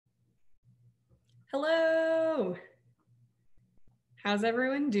Hello. How's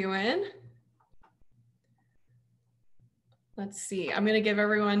everyone doing? Let's see. I'm going to give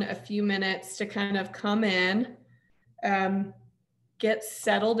everyone a few minutes to kind of come in, get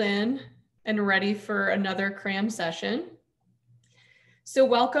settled in and ready for another Cram session. So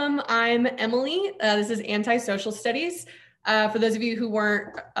welcome. I'm Emily. This is Anti-Social Studies. For those of you who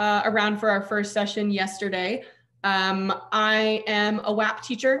weren't around for our first session yesterday, I am a WHAP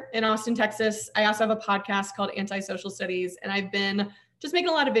teacher in Austin, Texas. I also have a podcast called Anti-Social Studies, and I've been just making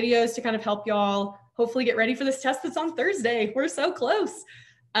a lot of videos to kind of help y'all hopefully get ready for this test that's on Thursday. We're so close.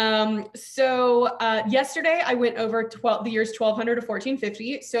 Yesterday I went over the years 1200 to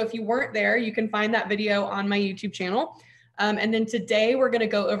 1450. So if you weren't there, you can find that video on my YouTube channel. And then today we're going to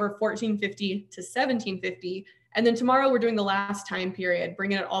go over 1450 to 1750. And then tomorrow we're doing the last time period,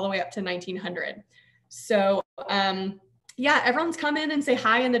 bringing it all the way up to 1900. So yeah, everyone's come in and say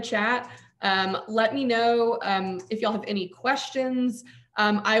hi in the chat. Let me know if y'all have any questions.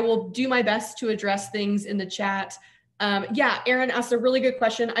 I will do my best to address things in the chat. Yeah, Aaron asked a really good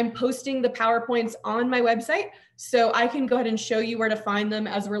question. I'm posting the PowerPoints on my website, so I can go ahead and show you where to find them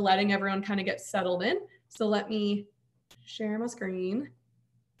as we're letting everyone kind of get settled in. So let me share my screen.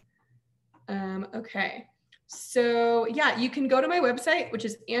 Okay, so yeah, you can go to my website, which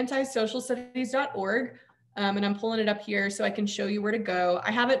is antisocialstudies.org. And I'm pulling it up here so I can show you where to go.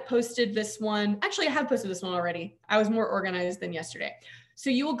 I haven't posted this one. Actually, I have posted this one already. I was more organized than yesterday. So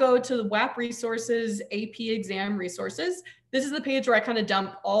you will go to the WHAP resources, AP exam resources. This is the page where I kind of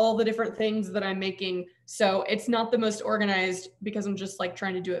dump all the different things that I'm making. So it's not the most organized because I'm just like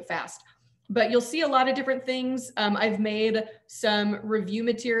trying to do it fast. But you'll see a lot of different things. I've made some review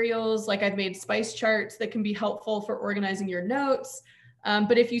materials, like I've made spice charts that can be helpful for organizing your notes.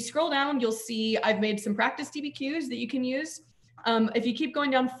 But if you scroll down, you'll see I've made some practice DBQs that you can use. If you keep going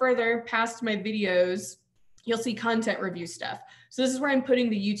down further past my videos, you'll see content review stuff. So this is where I'm putting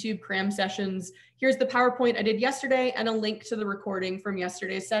the YouTube Cram sessions. Here's the PowerPoint I did yesterday and a link to the recording from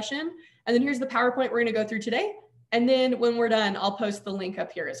yesterday's session. And then here's the PowerPoint we're going to go through today. And then when we're done, I'll post the link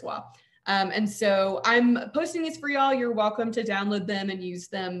up here as well. And so I'm posting these for y'all. You're welcome to download them and use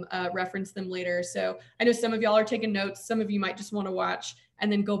them, reference them later. So I know some of y'all are taking notes. Some of you might just want to watch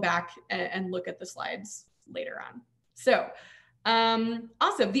and then go back and look at the slides later on. So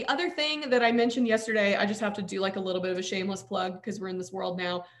awesome. The other thing that I mentioned yesterday, I just have to do like a little bit of a shameless plug because we're in this world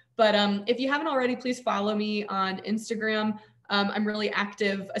now. But if you haven't already, please follow me on Instagram. I'm really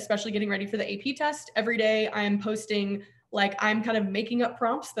active, especially getting ready for the AP test. Every day I am posting, like I'm kind of making up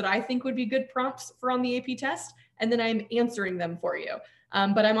prompts that I think would be good prompts for on the AP test. And then I'm answering them for you.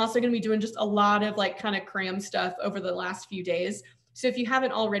 But I'm also going to be doing just a lot of like kind of cram stuff over the last few days. So if you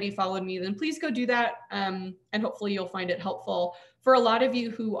haven't already followed me, then please go do that. And hopefully you'll find it helpful. For a lot of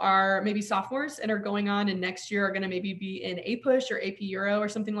you who are maybe sophomores and are going on and next year are going to maybe be in APUSH or AP Euro or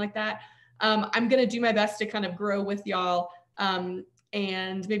something like that, I'm going to do my best to kind of grow with y'all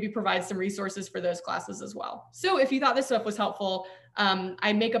and maybe provide some resources for those classes as well. So if you thought this stuff was helpful,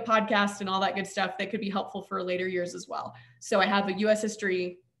 I make a podcast and all that good stuff that could be helpful for later years as well. So I have a US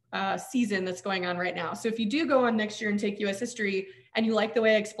history season that's going on right now. So if you do go on next year and take US history and you like the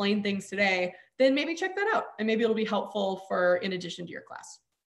way I explain things today, then maybe check that out and maybe it'll be helpful for in addition to your class.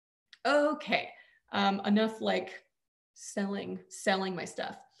 Okay, enough like selling my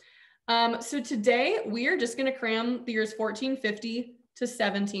stuff. So today we are just going to cram the years 1450 to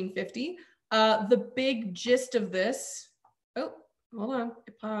 1750. The big gist of this, oh, hold on,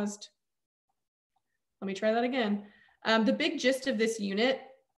 it paused. Let me try that again. The big gist of this unit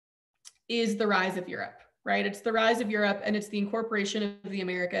is the rise of Europe, right? It's the rise of Europe and it's the incorporation of the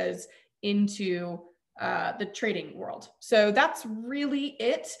Americas into the trading world. So that's really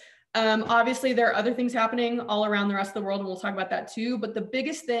it. Obviously there are other things happening all around the rest of the world and we'll talk about that too, but the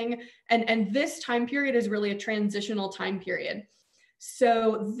biggest thing, and this time period is really a transitional time period.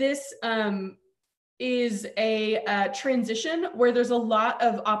 So this is a transition where there's a lot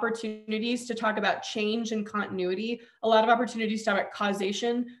of opportunities to talk about change and continuity, a lot of opportunities to talk about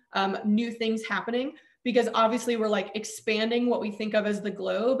causation, new things happening, because obviously we're like expanding what we think of as the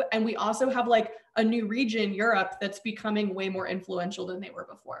globe. And we also have like a new region, Europe, that's becoming way more influential than they were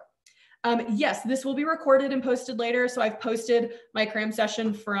before. Yes, this will be recorded and posted later. So I've posted my cram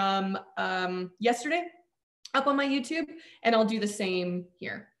session from yesterday up on my YouTube, and I'll do the same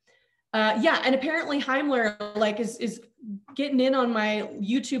here. Yeah, and apparently Heimler like is getting in on my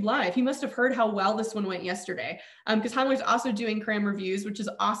YouTube live. He must have heard how well this one went yesterday, because Heimler's also doing cram reviews, which is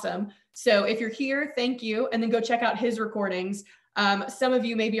awesome. So if you're here, thank you, and then go check out his recordings. Some of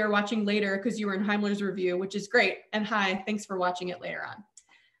you maybe are watching later because you were in Heimler's review, which is great. And hi, thanks for watching it later on.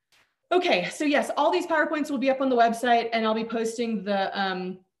 Okay, so yes, all these PowerPoints will be up on the website, and I'll be posting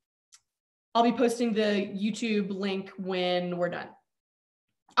the YouTube link when we're done.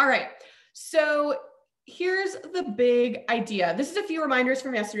 All right, so here's the big idea. This is a few reminders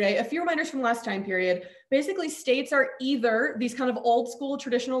from yesterday, a few reminders from last time period. Basically, states are either these kind of old school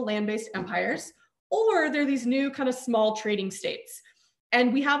traditional land-based empires, or they're these new kind of small trading states.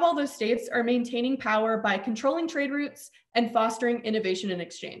 And we have all those states are maintaining power by controlling trade routes and fostering innovation and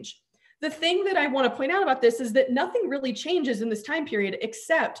exchange. The thing that I want to point out about this is that nothing really changes in this time period,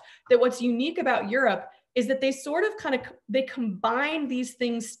 except that what's unique about Europe is that they sort of they combine these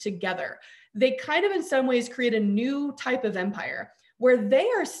things together. They kind of in some ways create a new type of empire where they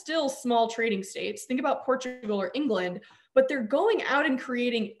are still small trading states. Think about Portugal or England, but they're going out and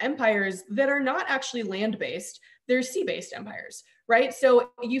creating empires that are not actually land-based, they're sea-based empires, right? So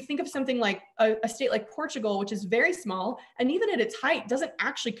you think of something like a state like Portugal, which is very small, and even at its height doesn't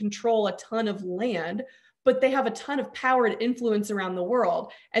actually control a ton of land, but they have a ton of power and influence around the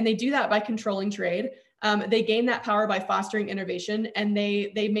world. And they do that by controlling trade. They gain that power by fostering innovation, and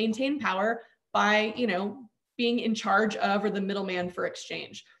they maintain power by, being in charge of, or the middleman for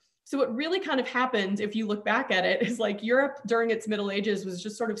exchange. So what really kind of happens, if you look back at it, is like Europe during its Middle Ages was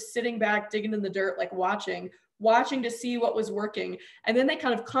just sort of sitting back, digging in the dirt, like watching to see what was working. And then they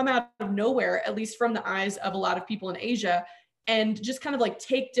kind of come out of nowhere, at least from the eyes of a lot of people in Asia, and just kind of like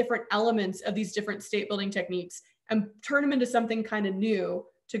take different elements of these different state building techniques and turn them into something kind of new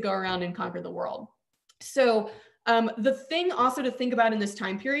to go around and conquer the world. So the thing also to think about in this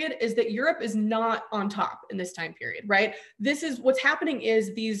time period is that Europe is not on top in this time period, right? This is what's happening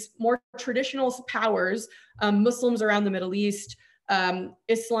is these more traditional powers, Muslims around the Middle East,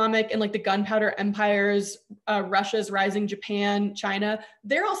 Islamic and like the gunpowder empires, Russia's rising, Japan, China,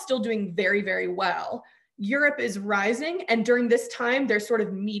 they're all still doing very, very well. Europe is rising, and during this time, they're sort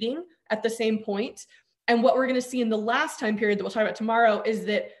of meeting at the same point. And what we're going to see in the last time period that we'll talk about tomorrow is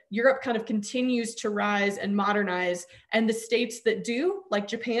that Europe kind of continues to rise and modernize, and the states that do, like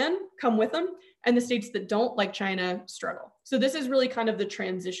Japan, come with them, and the states that don't, like China, struggle. So this is really kind of the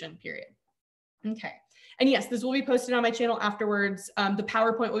transition period. Okay. And yes, this will be posted on my channel afterwards. The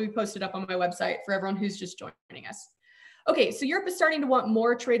PowerPoint will be posted up on my website for everyone who's just joining us. Okay, so Europe is starting to want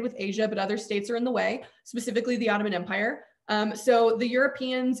more trade with Asia, but other states are in the way, specifically the Ottoman Empire. So the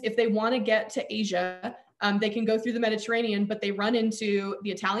Europeans, if they want to get to Asia, they can go through the Mediterranean, but they run into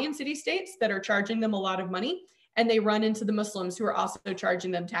the Italian city-states that are charging them a lot of money, and they run into the Muslims who are also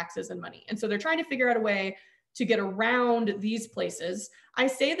charging them taxes and money. And so they're trying to figure out a way to get around these places. I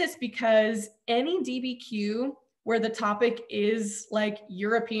say this because any DBQ where the topic is like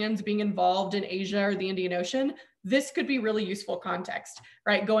Europeans being involved in Asia or the Indian Ocean, this could be really useful context,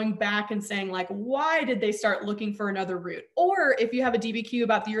 right? Going back and saying like, why did they start looking for another route? Or if you have a DBQ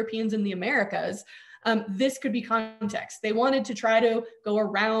about the Europeans in the Americas, this could be context. They wanted to try to go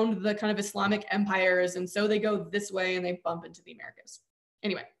around the kind of Islamic empires, and so they go this way and they bump into the Americas.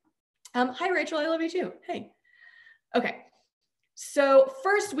 Anyway, hi Rachel, I love you too. Hey. Okay, so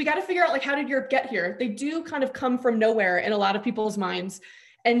first we got to figure out like, how did Europe get here? They do kind of come from nowhere in a lot of people's minds.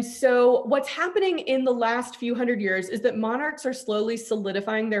 And so what's happening in the last few hundred years is that monarchs are slowly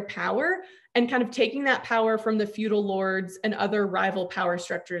solidifying their power and kind of taking that power from the feudal lords and other rival power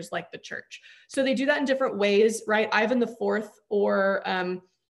structures like the church. So they do that in different ways, right? Ivan IV, or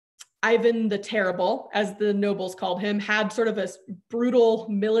Ivan the Terrible, as the nobles called him, had sort of a brutal,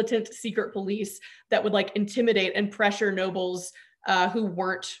 militant secret police that would like intimidate and pressure nobles who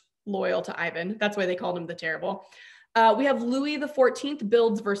weren't loyal to Ivan. That's why they called him the Terrible. We have Louis XIV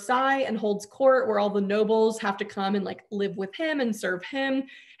builds Versailles and holds court where all the nobles have to come and like live with him and serve him.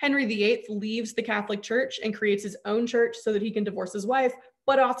 Henry VIII leaves the Catholic Church and creates his own church so that he can divorce his wife,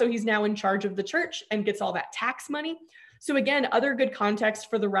 but also he's now in charge of the church and gets all that tax money. So again, other good context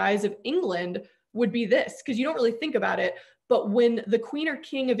for the rise of England would be this, because you don't really think about it, but when the Queen or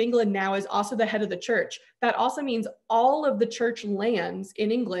King of England now is also the head of the church, that also means all of the church lands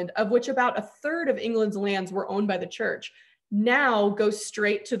in England, of which about a third of England's lands were owned by the church, now go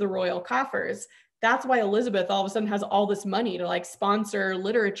straight to the royal coffers. That's why Elizabeth all of a sudden has all this money to like sponsor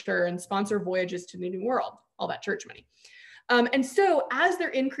literature and sponsor voyages to the New World, all that church money. And so as they're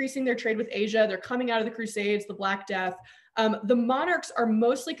increasing their trade with Asia, they're coming out of the Crusades, the Black Death, the monarchs are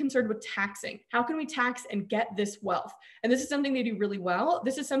mostly concerned with taxing. How can we tax and get this wealth? And this is something they do really well.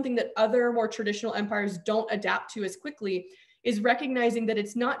 This is something that other more traditional empires don't adapt to as quickly, is recognizing that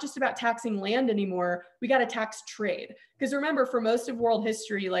it's not just about taxing land anymore. We got to tax trade. Because remember, for most of world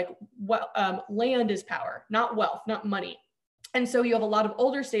history, like land is power, not wealth, not money. And so you have a lot of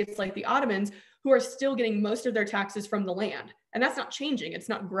older states like the Ottomans who are still getting most of their taxes from the land. And that's not changing. It's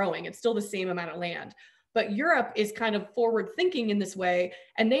not growing. It's still the same amount of land. But Europe is kind of forward thinking in this way.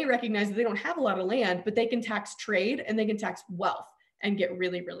 And they recognize that they don't have a lot of land, but they can tax trade and they can tax wealth and get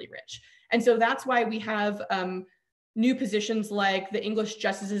really, really rich. And so that's why we have new positions like the English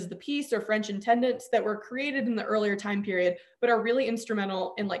Justices of the Peace or French Intendants that were created in the earlier time period, but are really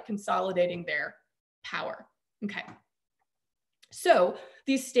instrumental in like consolidating their power. Okay. So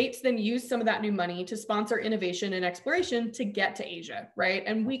these states then use some of that new money to sponsor innovation and exploration to get to Asia, right?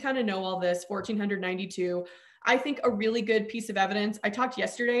 And we kind of know all this, 1492. I think a really good piece of evidence, I talked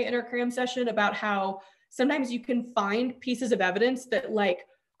yesterday in our Cram session about how sometimes you can find pieces of evidence that like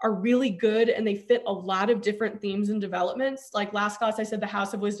are really good and they fit a lot of different themes and developments. Like last class, I said the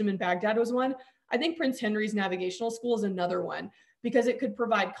House of Wisdom in Baghdad was one. I think Prince Henry's Navigational School is another one because it could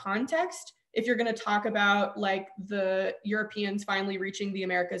provide context if you're going to talk about like the Europeans finally reaching the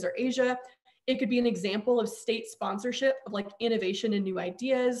Americas or Asia. It could be an example of state sponsorship of like innovation and new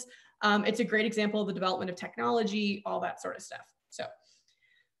ideas. It's a great example of the development of technology, all that sort of stuff. So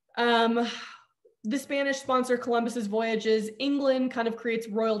the Spanish sponsor Columbus's voyages. England kind of creates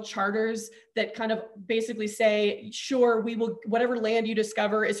royal charters that kind of basically say, sure, we will, whatever land you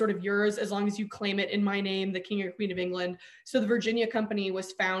discover is sort of yours as long as you claim it in my name, the King or Queen of England. So the Virginia Company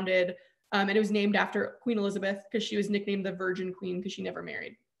was founded and it was named after Queen Elizabeth because she was nicknamed the Virgin Queen because she never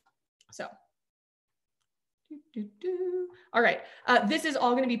married. So. All right, this is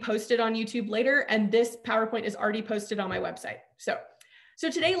all going to be posted on YouTube later, and this PowerPoint is already posted on my website. So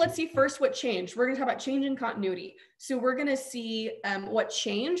today, let's see first what changed. We're going to talk about change in continuity. So we're going to see what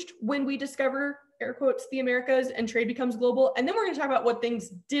changed when we discover, air quotes, the Americas and trade becomes global. And then we're going to talk about what things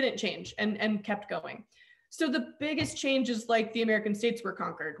didn't change and kept going. So the biggest change is like the American states were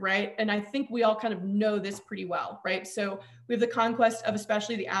conquered, right? And I think we all kind of know this pretty well, right? So we have the conquest of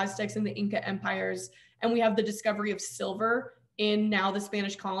especially the Aztecs and the Inca empires, and we have the discovery of silver in now the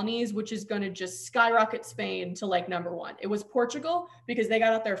Spanish colonies, which is going to just skyrocket Spain to like #1. It was Portugal because they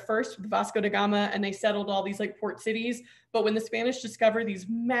got out there first with Vasco da Gama and they settled all these like port cities. But when the Spanish discovered these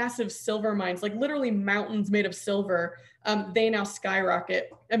massive silver mines, like literally mountains made of silver, they now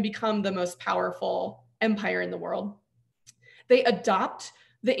skyrocket and become the most powerful empire in the world. They adopt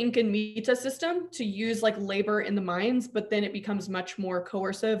the Incan Mita system to use like labor in the mines, but then it becomes much more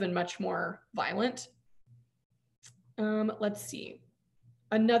coercive and much more violent. Let's see.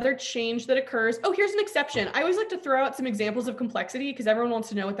 Another change that occurs. Oh, here's an exception. I always like to throw out some examples of complexity because everyone wants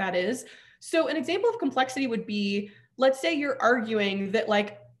to know what that is. So an example of complexity would be, let's say you're arguing that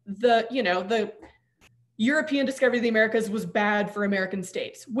like the European discovery of the Americas was bad for American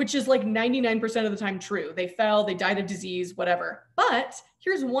states, which is like 99% of the time true. They fell, they died of disease, whatever. But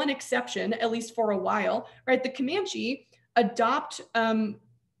here's one exception, at least for a while, right? The Comanche adopt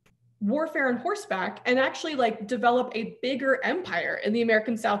warfare on horseback and actually like develop a bigger empire in the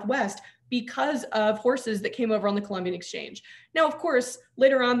American Southwest because of horses that came over on the Columbian Exchange. Now, of course,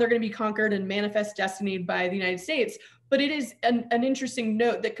 later on, they're going to be conquered and manifest destiny by the United States. But it is an interesting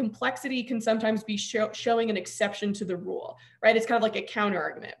note that complexity can sometimes be showing an exception to the rule, right? It's kind of like a counter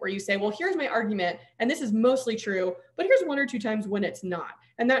argument where you say, well, here's my argument, and this is mostly true, but here's 1 or 2 times when it's not.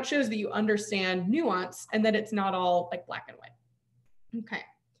 And that shows that you understand nuance and that it's not all like black and white. Okay.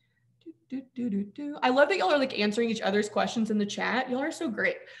 I love that y'all are like answering each other's questions in the chat. Y'all are so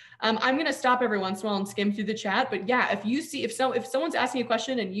great. I'm going to stop every once in a while and skim through the chat. But yeah, if you see, if someone's asking a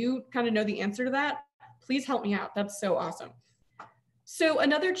question and you kind of know the answer to that, please help me out. That's so awesome. So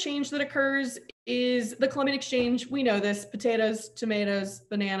another change that occurs is the Columbian Exchange. We know this: potatoes, tomatoes,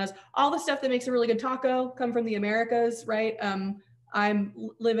 bananas, all the stuff that makes a really good taco come from the Americas, right? I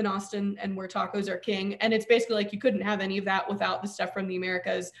live in Austin and where tacos are king. And it's basically like you couldn't have any of that without the stuff from the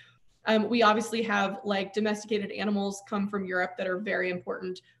Americas. We obviously have like domesticated animals come from Europe that are very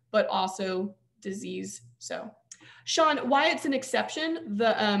important, but also disease. So Sean, why it's an exception,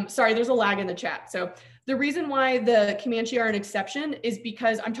 sorry, there's a lag in the chat. So the reason why the Comanche are an exception is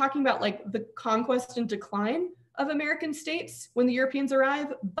because I'm talking about like the conquest and decline of American states when the Europeans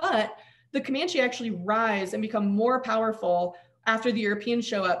arrive, but the Comanche actually rise and become more powerful after the Europeans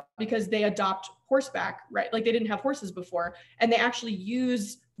show up because they adopt horseback, right? Like they didn't have horses before, and they actually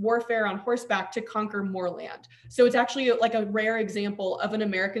use warfare on horseback to conquer more land. So it's actually like a rare example of an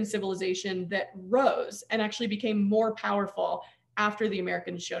American civilization that rose and actually became more powerful after the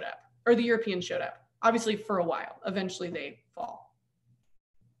Americans showed up, or the Europeans showed up. Obviously for a while, eventually they fall.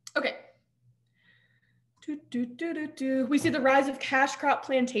 Okay. We see the rise of cash crop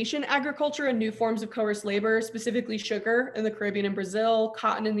plantation agriculture and new forms of coerced labor, specifically sugar in the Caribbean and Brazil,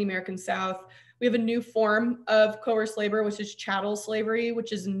 cotton in the American South. We have a new form of coerced labor, which is chattel slavery,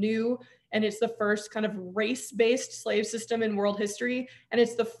 which is new and it's the first kind of race-based slave system in world history. And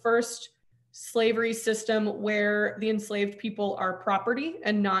it's the first slavery system where the enslaved people are property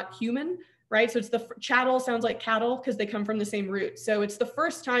and not human, right? So it's the chattel sounds like cattle because they come from the same root. So it's the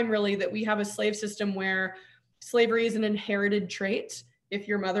first time really that we have a slave system where slavery is an inherited trait. If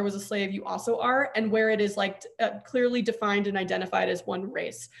your mother was a slave, you also are, and where it is like clearly defined and identified as one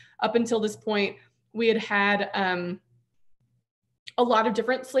race. Up until this point, we had a lot of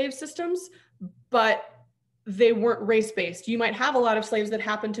different slave systems, but they weren't race-based. You might have a lot of slaves that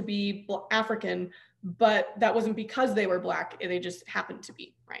happened to be African, but that wasn't because they were Black. They just happened to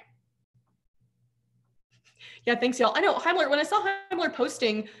be, right? Yeah, thanks, y'all. I know Heimler, when I saw Heimler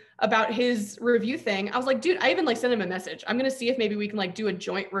posting about his review thing, I was like, dude, I even like sent him a message. I'm going to see if maybe we can like do a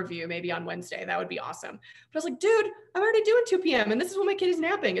joint review maybe on Wednesday. That would be awesome. But I was like, dude, I'm already doing 2 p.m. and this is when my kid is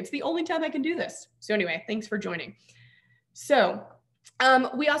napping. It's the only time I can do this. So anyway, thanks for joining. So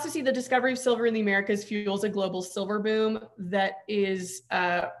we also see the discovery of silver in the Americas fuels a global silver boom that is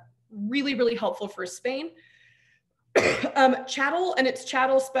really, really helpful for Spain. Chattel, and it's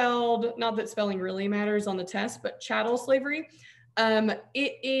chattel spelled, not that spelling really matters on the test, but chattel slavery.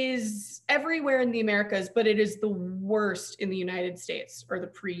 It is everywhere in the Americas, but it is the worst in the United States, or the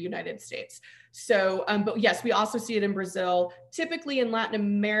pre-United States. So, but yes, we also see it in Brazil. Typically in Latin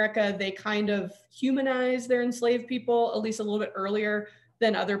America, they kind of humanize their enslaved people, at least a little bit earlier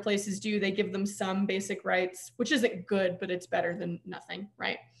than other places do. They give them some basic rights, which isn't good, but it's better than nothing,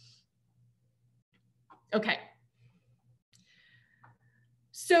 right? Okay.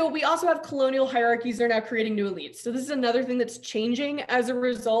 So we also have colonial hierarchies that are now creating new elites. So this is another thing that's changing as a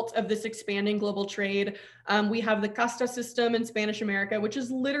result of this expanding global trade. We have the casta system in Spanish America, which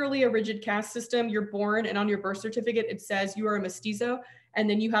is literally a rigid caste system. You're born and on your birth certificate, it says you are a mestizo, and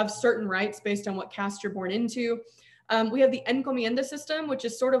then you have certain rights based on what caste you're born into. We have the encomienda system, which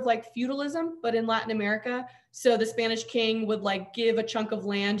is sort of like feudalism, but in Latin America. So the Spanish king would like give a chunk of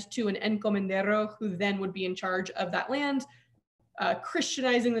land to an encomendero, who then would be in charge of that land.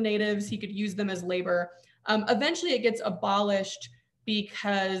 Christianizing the natives, he could use them as labor. Eventually it gets abolished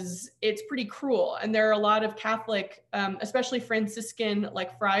because it's pretty cruel. And there are a lot of Catholic, especially Franciscan,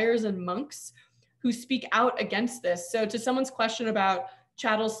 like friars and monks who speak out against this. So to someone's question about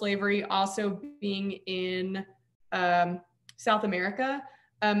chattel slavery also being in South America,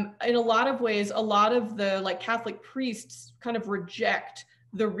 in a lot of ways, a lot of the like Catholic priests kind of reject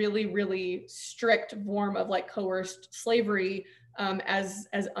the really, really strict form of like coerced slavery as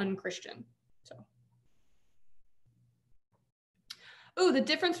unchristian. So, oh, the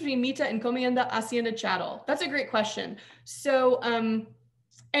difference between mita, encomienda, hacienda, chattel. That's a great question. So,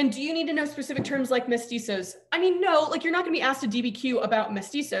 and do you need to know specific terms like mestizos? I mean, no, like you're not going to be asked a DBQ about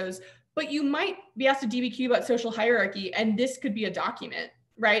mestizos, but you might be asked a DBQ about social hierarchy, and this could be a document,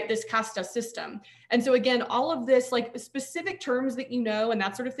 right? This casta system. And so again, all of this like specific terms that you know and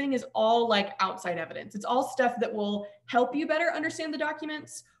that sort of thing is all like outside evidence. It's all stuff that will help you better understand the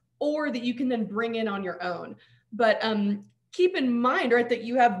documents or that you can then bring in on your own. But keep in mind, right, that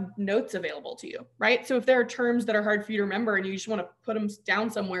you have notes available to you, right? So if there are terms that are hard for you to remember and you just want to put them down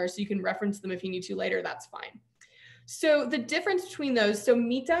somewhere so you can reference them if you need to later, that's fine. So the difference between those, so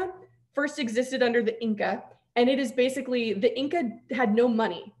mita first existed under the Inca. And it is basically, the Inca had no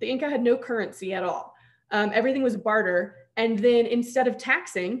money. The Inca had no currency at all. Everything was barter. And then instead of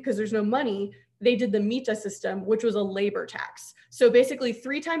taxing, because there's no money, they did the mita system, which was a labor tax. So basically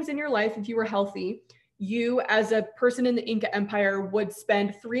 3 times in your life, if you were healthy, you as a person in the Inca Empire would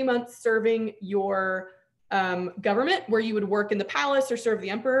spend 3 months serving your government, where you would work in the palace or serve the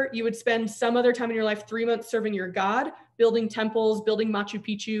emperor. You would spend some other time in your life 3 months serving your god, building temples, building Machu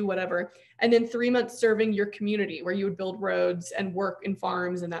Picchu, whatever. And then 3 months serving your community, where you would build roads and work in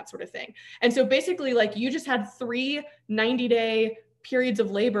farms and that sort of thing. And so basically like you just had 3 90-day periods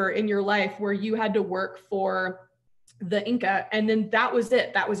of labor in your life where you had to work for the Inca, and then that was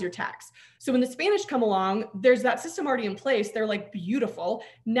it. That was your tax. So when the Spanish come along, there's that system already in place. They're like, beautiful.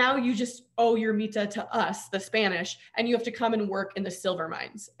 Now you just owe your mita to us, the Spanish, and you have to come and work in the silver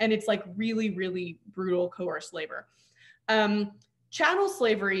mines. And it's like really, really brutal coerced labor. Chattel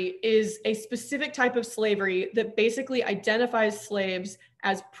slavery is a specific type of slavery that basically identifies slaves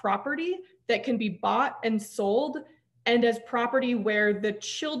as property that can be bought and sold, and as property where the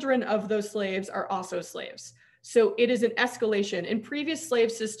children of those slaves are also slaves. So it is an escalation. In previous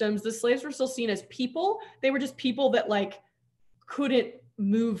slave systems, the slaves were still seen as people. They were just people that like couldn't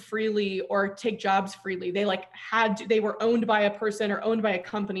move freely or take jobs freely. They like had to, they were owned by a person or owned by a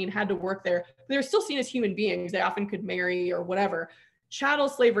company and had to work there. But they were still seen as human beings. They often could marry or whatever. Chattel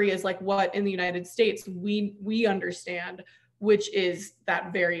slavery is like what in the United States we understand, which is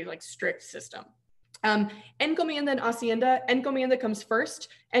that very like strict system. Encomienda and hacienda. Encomienda comes first.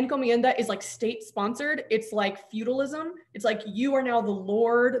 Encomienda is like state sponsored. It's like feudalism. It's like you are now the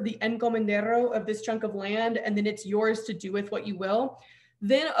lord, the encomendero of this chunk of land, and then it's yours to do with what you will.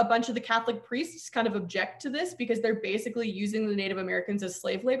 Then a bunch of the Catholic priests kind of object to this because they're basically using the Native Americans as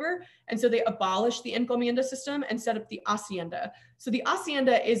slave labor. And so they abolish the encomienda system and set up the hacienda. So the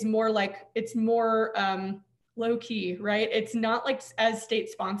hacienda is more like, it's more low key, right? It's not like as state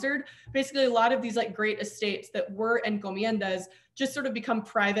sponsored. Basically, a lot of these like great estates that were encomiendas just sort of become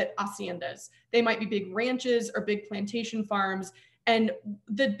private haciendas. They might be big ranches or big plantation farms. And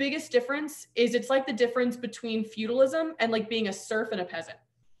the biggest difference is it's like the difference between feudalism and like being a serf and a peasant,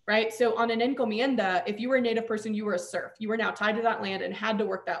 right? So on an encomienda, if you were a native person, you were a serf. You were now tied to that land and had to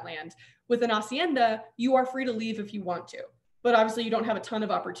work that land. With an hacienda, you are free to leave if you want to, but obviously you don't have a ton of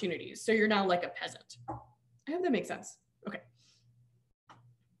opportunities. So you're now like a peasant. I hope that makes sense. Okay.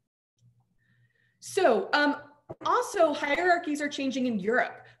 So also hierarchies are changing in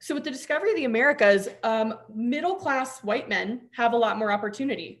Europe. So with the discovery of the Americas, middle-class white men have a lot more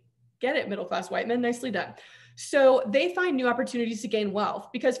opportunity. Get it, middle-class white men, nicely done. So they find new opportunities to gain wealth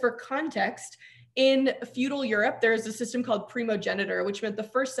because for context, in feudal Europe, there is a system called primogeniture, which meant the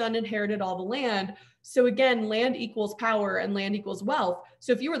first son inherited all the land. So again, land equals power and land equals wealth.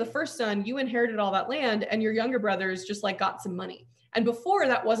 So if you were the first son, you inherited all that land and your younger brothers just like got some money. And before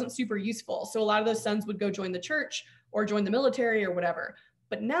that wasn't super useful. So a lot of those sons would go join the church or join the military or whatever.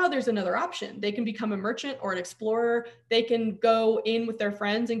 But now there's another option. They can become a merchant or an explorer. They can go in with their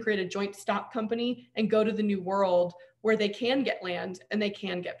friends and create a joint stock company and go to the new world where they can get land and they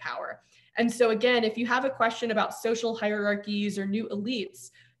can get power. And so again, if you have a question about social hierarchies or new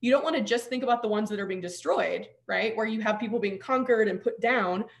elites, you don't want to just think about the ones that are being destroyed, right? Where you have people being conquered and put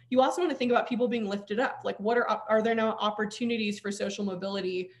down. You also want to think about people being lifted up. Like what are there now opportunities for social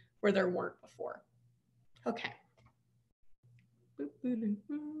mobility where there weren't before? Okay.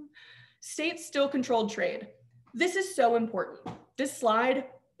 States still controlled trade. This is so important. This slide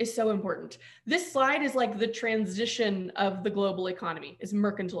is so important. This slide is like the transition of the global economy, is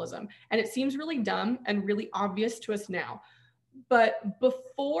mercantilism. And it seems really dumb and really obvious to us now. But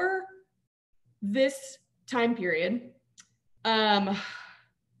before this time period,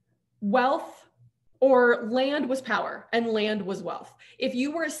 wealth or land was power and land was wealth. If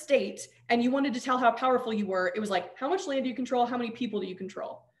you were a state and you wanted to tell how powerful you were, it was like, how much land do you control? How many people do you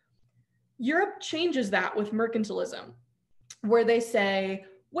control? Europe changes that with mercantilism, where they say,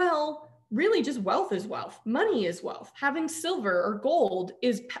 well, really just wealth is wealth. Money is wealth. Having silver or gold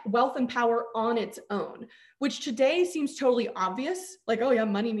is wealth and power on its own, which today seems totally obvious. Like, oh yeah,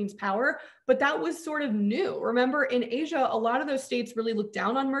 money means power, but that was sort of new. Remember in Asia, a lot of those states really looked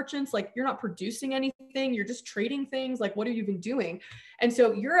down on merchants. Like you're not producing anything, you're just trading things. Like what are you even doing? And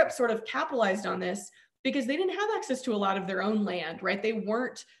so Europe sort of capitalized on this because they didn't have access to a lot of their own land, right? They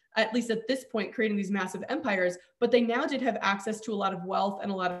weren't, at least at this point, creating these massive empires, but they now did have access to a lot of wealth and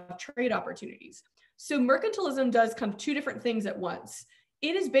a lot of trade opportunities. So mercantilism does kind of two different things at once.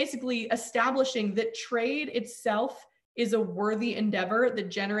 It is basically establishing that trade itself is a worthy endeavor that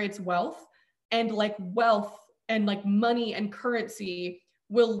generates wealth, and like wealth and like money and currency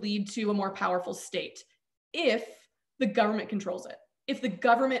will lead to a more powerful state if the government controls it, if the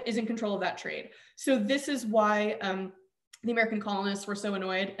government is in control of that trade. So this is why the American colonists were so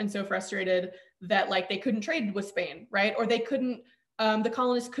annoyed and so frustrated that like they couldn't trade with Spain, right? Or they couldn't, the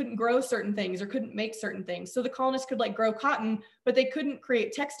colonists couldn't grow certain things or couldn't make certain things. So the colonists could like grow cotton, but they couldn't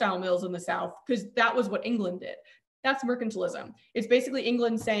create textile mills in the South because that was what England did. That's mercantilism. It's basically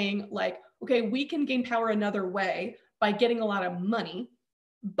England saying like, okay, we can gain power another way by getting a lot of money,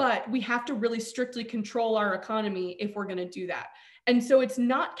 but we have to really strictly control our economy if we're going to do that. And so it's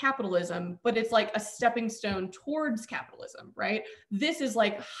not capitalism, but it's like a stepping stone towards capitalism, right? This is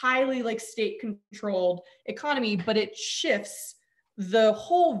like highly like state controlled economy, but it shifts the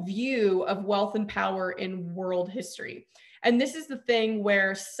whole view of wealth and power in world history. And this is the thing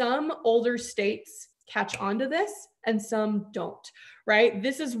where some older states catch on to this and some don't, right?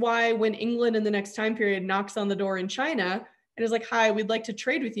 This is why when England in the next time period knocks on the door in China and is like, hi, we'd like to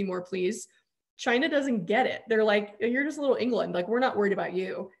trade with you more, please. China doesn't get it. They're like, you're just little England. Like, we're not worried about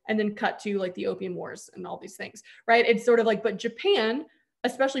you. And then cut to like the Opium Wars and all these things, right? It's sort of like, but Japan,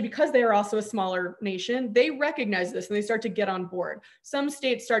 especially because they are also a smaller nation, they recognize this and they start to get on board. Some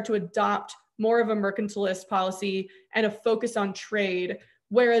states start to adopt more of a mercantilist policy and a focus on trade,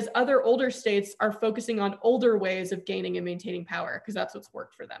 whereas other older states are focusing on older ways of gaining and maintaining power because that's what's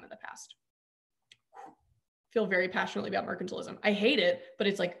worked for them in the past. Feel very passionately about mercantilism. I hate it, but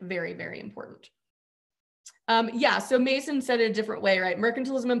it's like very, very important. Yeah, so Mason said it a different way, right?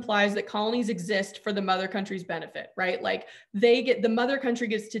 Mercantilism implies that colonies exist for the mother country's benefit, right? Like the mother country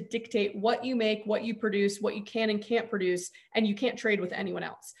gets to dictate what you make, what you produce, what you can and can't produce, and you can't trade with anyone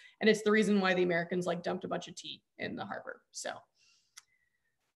else. And it's the reason why the Americans like dumped a bunch of tea in the harbor. So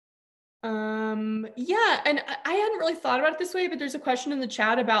yeah, and I hadn't really thought about it this way, but there's a question in the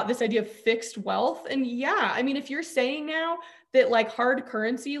chat about this idea of fixed wealth. And yeah, I mean, if you're saying now that like hard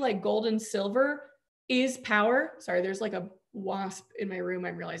currency, like gold and silver is power, sorry, there's like a wasp in my room,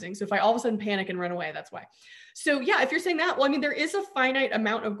 I'm realizing. So if I all of a sudden panic and run away, that's why. So yeah, if you're saying that, well, I mean, there is a finite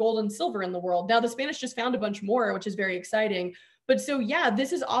amount of gold and silver in the world. Now the Spanish just found a bunch more, which is very exciting. But so yeah,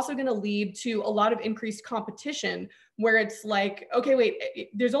 this is also going to lead to a lot of increased competition where it's like, okay, wait,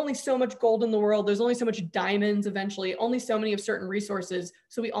 there's only so much gold in the world. There's only so much diamonds eventually, only so many of certain resources.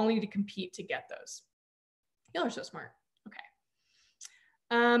 So we all need to compete to get those. Y'all are so smart. Okay.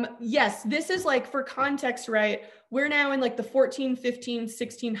 Yes, this is like for context, right? We're now in like the 14, 15,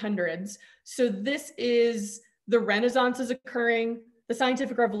 1600s. So this is the Renaissance is occurring. The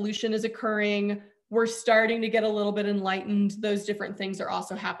scientific revolution is occurring. We're starting to get a little bit enlightened. Those different things are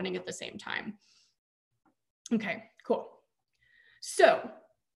also happening at the same time. Okay, cool. So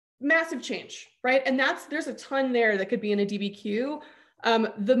massive change, right? And there's a ton there that could be in a DBQ.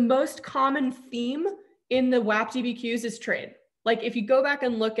 The most common theme in the WHAP DBQs is trade. Like if you go back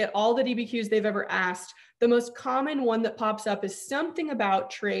and look at all the DBQs they've ever asked, the most common one that pops up is something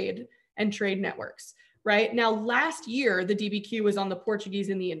about trade and trade networks. Right now, last year, the DBQ was on the Portuguese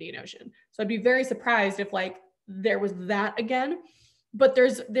and the Indian Ocean. So I'd be very surprised if like there was that again. But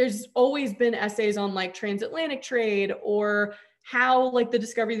there's always been essays on like transatlantic trade or how like the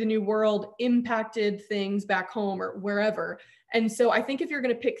discovery of the New World impacted things back home or wherever. And so I think if you're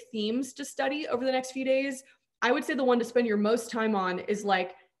going to pick themes to study over the next few days, I would say the one to spend your most time on is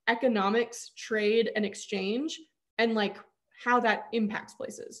like economics, trade, and exchange, and like how that impacts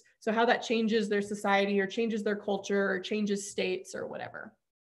places. So how that changes their society or changes their culture or changes states or whatever.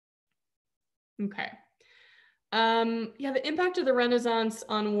 Okay. Yeah, the impact of the Renaissance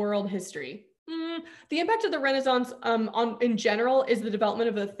on world history. The impact of the Renaissance in general is the development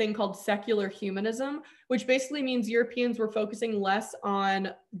of a thing called secular humanism, which basically means Europeans were focusing less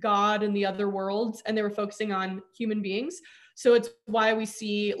on God and the other worlds, and they were focusing on human beings. So it's why we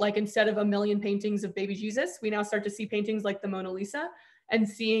see, like, instead of a million paintings of baby Jesus, we now start to see paintings like the Mona Lisa and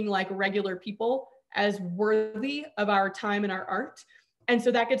seeing like regular people as worthy of our time and our art. And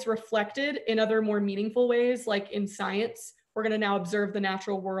so that gets reflected in other more meaningful ways, like in science. We're going to now observe the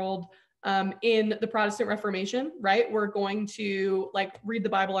natural world. In the Protestant Reformation, right? We're going to like read the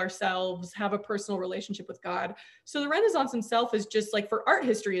Bible ourselves, have a personal relationship with God. So the Renaissance itself is just like, for art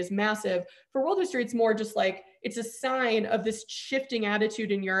history is massive. For world history, it's more just like, it's a sign of this shifting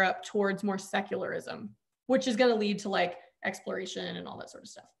attitude in Europe towards more secularism, which is going to lead to like exploration and all that sort of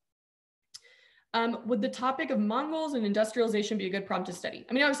stuff. Would the topic of Mongols and industrialization be a good prompt to study?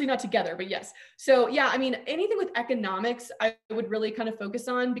 I mean, obviously not together, but yes. So yeah, I mean, anything with economics, I would really kind of focus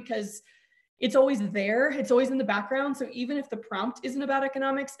on because it's always there. It's always in the background. So even if the prompt isn't about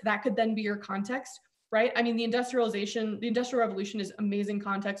economics, that could then be your context, right? I mean, the Industrial Revolution is amazing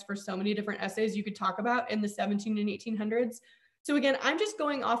context for so many different essays you could talk about in the 17 and 1800s. So again, I'm just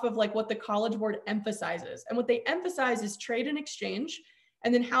going off of like what the College Board emphasizes. And what they emphasize is trade and exchange,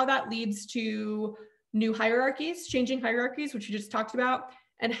 and then how that leads to new hierarchies, changing hierarchies, which you just talked about,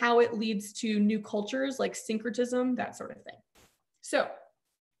 and how it leads to new cultures like syncretism, that sort of thing. So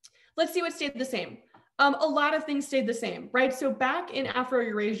let's see what stayed the same. A lot of things stayed the same, right? So back in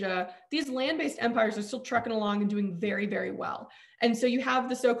Afro-Eurasia, these land-based empires are still trucking along and doing very, very well. And so you have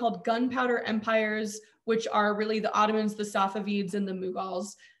the so-called gunpowder empires, which are really the Ottomans, the Safavids, and the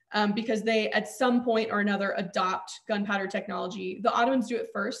Mughals. Because they, at some point or another, adopt gunpowder technology. The Ottomans do it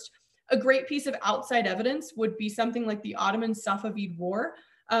first. A great piece of outside evidence would be something like the Ottoman-Safavid War.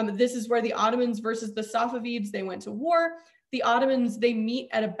 This is where the Ottomans versus the Safavids, they went to war. The Ottomans, they meet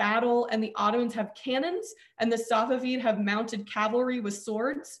at a battle, and the Ottomans have cannons, and the Safavid have mounted cavalry with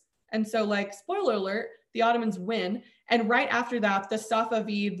swords. And so, like, spoiler alert, the Ottomans win. And right after that, the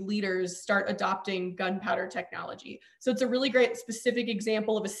Safavid leaders start adopting gunpowder technology. So it's a really great specific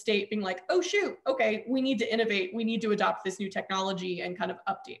example of a state being like, oh shoot, okay, we need to innovate. We need to adopt this new technology and kind of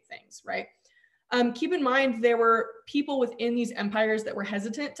update things, right? Keep in mind, there were people within these empires that were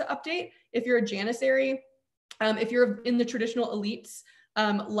hesitant to update. If you're a Janissary, if you're in the traditional elites,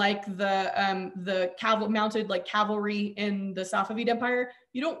 like the mounted like cavalry in the Safavid Empire,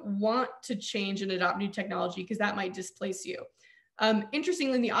 you don't want to change and adopt new technology because that might displace you.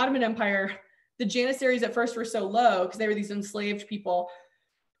 Interestingly, in the Ottoman Empire, the Janissaries at first were so low because they were these enslaved people.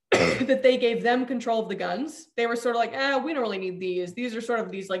 that they gave them control of the guns. They were sort of like, we don't really need these. These are sort of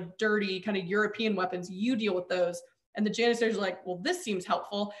these like dirty kind of European weapons. You deal with those. And the Janissaries are like, well, this seems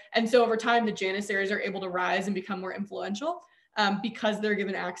helpful. And so over time, the Janissaries are able to rise and become more influential because they're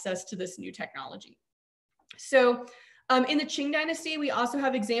given access to this new technology. So in the Qing dynasty, we also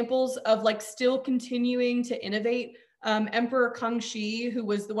have examples of like still continuing to innovate. Emperor Kangxi, who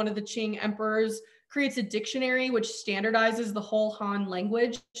was one of the Qing emperors, creates a dictionary which standardizes the whole Han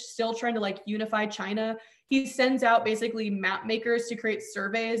language, still trying to like unify China. He sends out basically map makers to create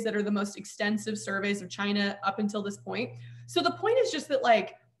surveys that are the most extensive surveys of China up until this point. So the point is just that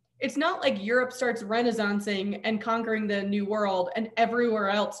like, it's not like Europe starts renaissancing and conquering the new world and everywhere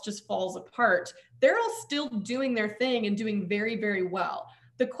else just falls apart. They're all still doing their thing and doing very, very well.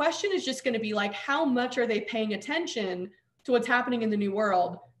 The question is just going to be like, how much are they paying attention to what's happening in the new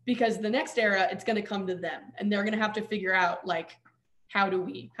world? Because the next era, it's going to come to them and they're going to have to figure out like, how do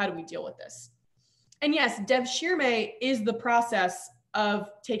we deal with this? And yes, devshirme is the process of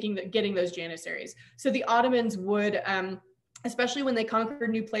getting those Janissaries. So the Ottomans would, especially when they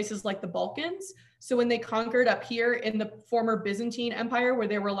conquered new places like the Balkans. So when they conquered up here in the former Byzantine Empire, where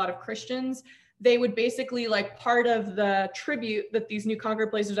there were a lot of Christians, they would basically, like, part of the tribute that these new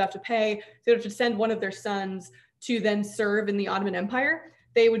conquered places would have to pay, they would have to send one of their sons to then serve in the Ottoman Empire.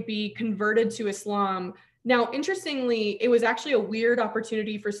 They would be converted to Islam. Now, interestingly, it was actually a weird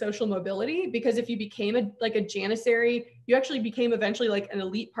opportunity for social mobility, because if you became a Janissary, you actually became eventually like an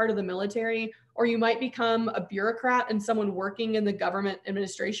elite part of the military, or you might become a bureaucrat and someone working in the government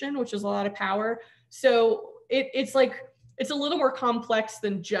administration, which is a lot of power. So it's a little more complex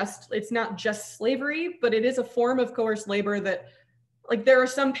than it's not just slavery, but it is a form of coerced labor that, like, there are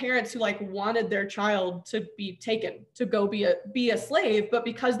some parents who like wanted their child to be taken to go be a slave, but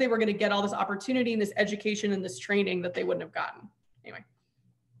because they were going to get all this opportunity and this education and this training that they wouldn't have gotten. Anyway.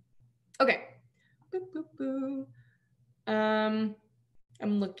 Okay. Boop, boop, boop.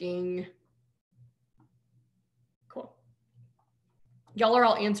 I'm looking. Cool. Y'all are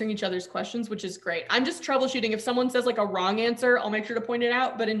all answering each other's questions, which is great. I'm just troubleshooting. If someone says like a wrong answer, I'll make sure to point it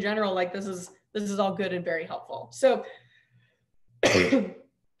out. But in general, like this is all good and very helpful. So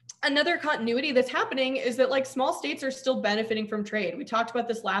another continuity that's happening is that like small states are still benefiting from trade. We talked about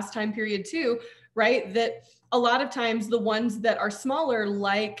this last time period too, right? That a lot of times the ones that are smaller,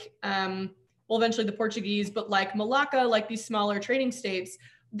 like, well, eventually the Portuguese, but like Malacca, like these smaller trading states,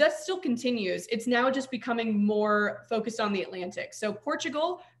 that still continues. It's now just becoming more focused on the Atlantic. So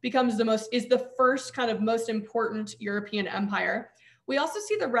Portugal is the first kind of most important European empire. We also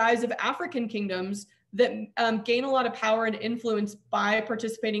see the rise of African kingdoms that gain a lot of power and influence by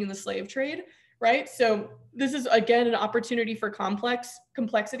participating in the slave trade, right? So this is, again, an opportunity for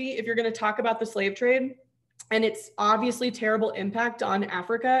complexity. If you're going to talk about the slave trade, and it's obviously terrible impact on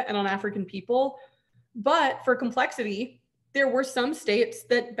Africa and on African people, but for complexity, there were some states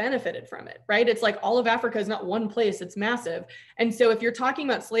that benefited from it, right? It's like all of Africa is not one place, it's massive. And so if you're talking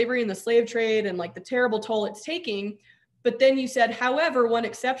about slavery and the slave trade and like the terrible toll it's taking, but then you said, however, one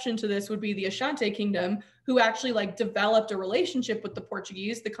exception to this would be the Ashanti Kingdom, who actually like developed a relationship with the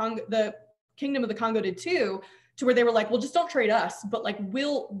Portuguese. The Kingdom of the Congo did too, to where they were like, well, just don't trade us, but like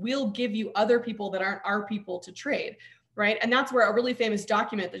we'll give you other people that aren't our people to trade, right? And that's where a really famous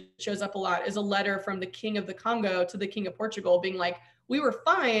document that shows up a lot is a letter from the King of the Congo to the King of Portugal being like, we were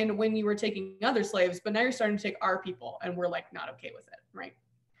fine when you were taking other slaves, but now you're starting to take our people and we're like not okay with it, right?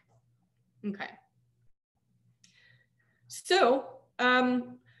 Okay. So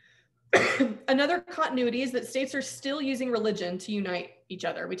another continuity is that states are still using religion to unite each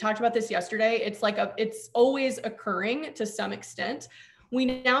other. We talked about this yesterday. It's always occurring to some extent. We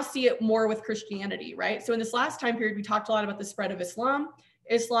now see it more with Christianity, right? So in this last time period, we talked a lot about the spread of Islam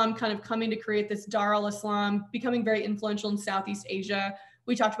kind of coming to create this Dar al-Islam, becoming very influential in Southeast Asia.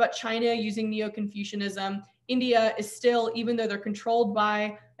 We talked about China using Neo-Confucianism. India is still, even though they're controlled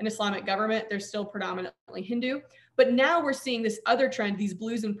by an Islamic government, they're still predominantly Hindu. But now we're seeing this other trend, these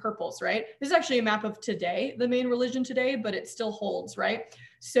blues and purples, right? This is actually a map of today, the main religion today, but it still holds, right?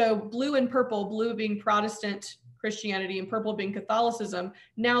 So blue and purple, blue being Protestant Christianity and purple being Catholicism.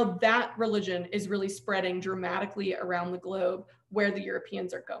 Now that religion is really spreading dramatically around the globe where the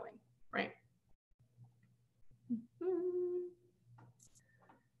Europeans are going, right?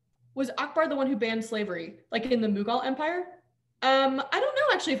 Was Akbar the one who banned slavery, like in the Mughal Empire? I don't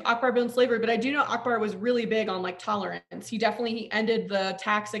know actually if Akbar banned slavery, but I do know Akbar was really big on like tolerance. He ended the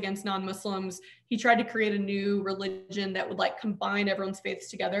tax against non-Muslims. He tried to create a new religion that would like combine everyone's faiths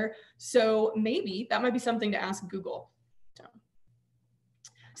together. So maybe that might be something to ask Google. So,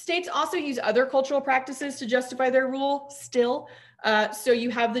 States also use other cultural practices to justify their rule still. So you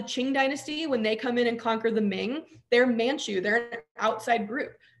have the Qing dynasty. When they come in and conquer the Ming, they're Manchu, they're an outside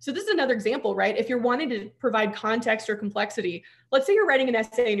group. So this is another example, right? If you're wanting to provide context or complexity, let's say you're writing an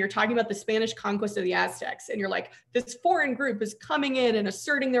essay and you're talking about the Spanish conquest of the Aztecs, and you're like, this foreign group is coming in and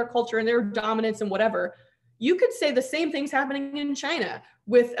asserting their culture and their dominance and whatever. You could say the same thing's happening in China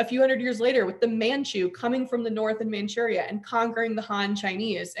with a few hundred years later with the Manchu coming from the north in Manchuria and conquering the Han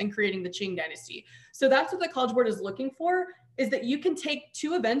Chinese and creating the Qing dynasty. So that's what the College Board is looking for, is that you can take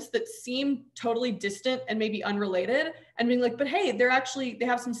two events that seem totally distant and maybe unrelated and being like, but hey, they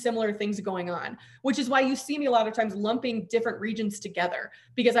have some similar things going on, which is why you see me a lot of times lumping different regions together,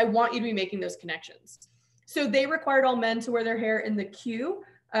 because I want you to be making those connections. So they required all men to wear their hair in the queue,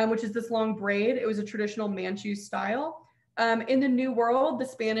 which is this long braid. It was a traditional Manchu style. In the New World, the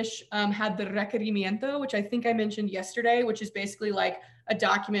Spanish had the requerimiento, which I think I mentioned yesterday, which is basically like a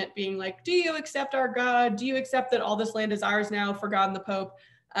document being like, do you accept our God? Do you accept that all this land is ours now for God and the Pope?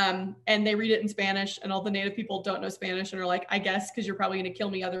 And they read it in Spanish, and all the native people don't know Spanish and are like, I guess, because you're probably going to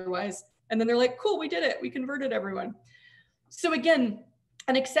kill me otherwise. And then they're like, cool, we did it. We converted everyone. So again,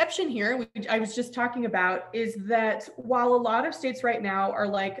 an exception here, which I was just talking about, is that while a lot of states right now are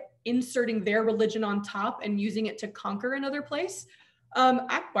like inserting their religion on top and using it to conquer another place,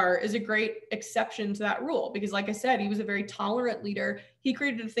 Akbar is a great exception to that rule, because like I said, he was a very tolerant leader. He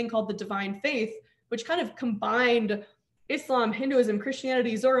created a thing called the divine faith, which kind of combined Islam, Hinduism,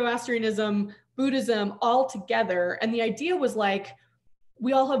 Christianity, Zoroastrianism, Buddhism all together. And the idea was like,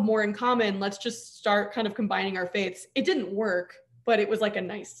 we all have more in common. Let's just start kind of combining our faiths. It didn't work, but it was like a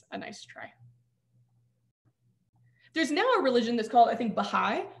nice try. There's now a religion that's called, I think,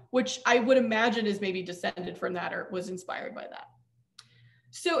 Baha'i, which I would imagine is maybe descended from that or was inspired by that.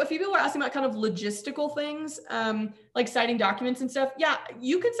 So a few people are asking about kind of logistical things, like citing documents and stuff. Yeah,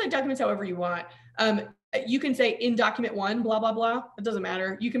 you can cite documents however you want. You can say in document 1, blah, blah, blah. It doesn't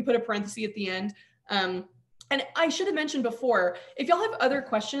matter. You can put a parenthesis at the end. And I should have mentioned before, if y'all have other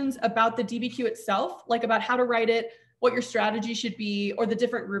questions about the DBQ itself, like about how to write it, what your strategy should be, or the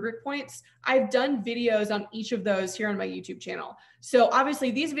different rubric points, I've done videos on each of those here on my YouTube channel. So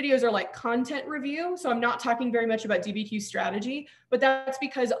obviously these videos are like content review. So I'm not talking very much about DBQ strategy, but that's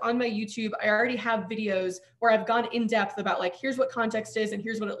because on my YouTube, I already have videos where I've gone in depth about like, here's what context is and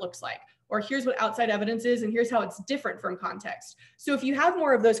here's what it looks like, or here's what outside evidence is and here's how it's different from context. So if you have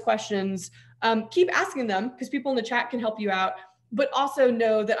more of those questions, keep asking them, because people in the chat can help you out, but also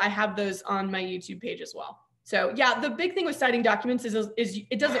know that I have those on my YouTube page as well. So yeah, the big thing with citing documents is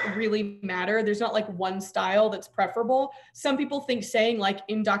it doesn't really matter. There's not like one style that's preferable. Some people think saying like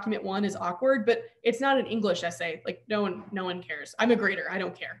in document 1 is awkward, but it's not an English essay. Like no one cares. I'm a grader. I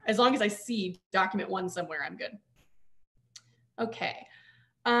don't care. As long as I see document 1 somewhere, I'm good. Okay.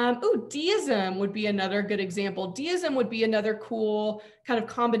 Deism would be another good example. Deism would be another cool kind of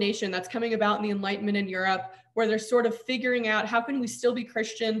combination that's coming about in the Enlightenment in Europe, where they're sort of figuring out how can we still be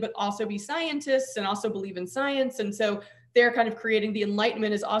Christian, but also be scientists and also believe in science. And so they're kind of creating, the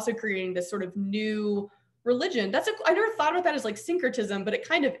Enlightenment is also creating this sort of new religion. I never thought about that as like syncretism, but it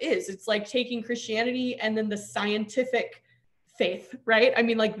kind of is. It's like taking Christianity and then the scientific faith, right? I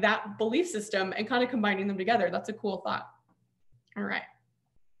mean, like that belief system and kind of combining them together. That's a cool thought. All right.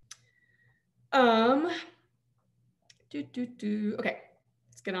 Okay,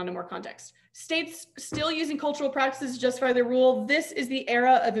 let's get on to more context. States still using cultural practices to justify their rule. This is the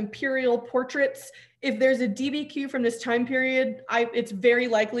era of imperial portraits. If there's a DBQ from this time period, it's very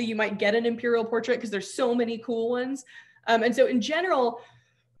likely you might get an imperial portrait because there's so many cool ones. And so in general,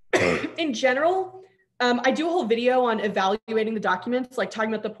 I do a whole video on evaluating the documents, like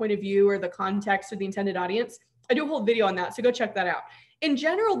talking about the point of view or the context or the intended audience. I do a whole video on that, so go check that out. In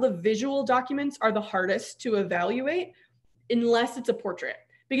general, the visual documents are the hardest to evaluate unless it's a portrait.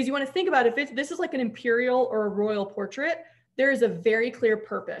 Because you want to think about if this is like an imperial or a royal portrait, there is a very clear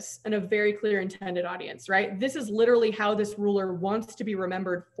purpose and a very clear intended audience, right? This is literally how this ruler wants to be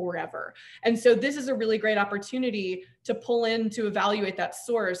remembered forever. And so this is a really great opportunity to pull in to evaluate that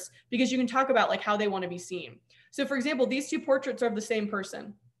source, because you can talk about like how they want to be seen. So for example, these two portraits are of the same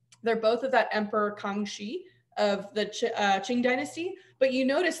person. They're both of that Emperor Kangxi of the Qing dynasty, but you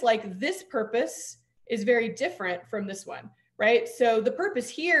notice like this purpose is very different from this one, right? So the purpose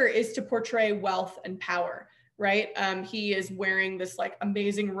here is to portray wealth and power, right? He is wearing this like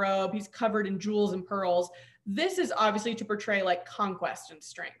amazing robe. He's covered in jewels and pearls. This is obviously to portray like conquest and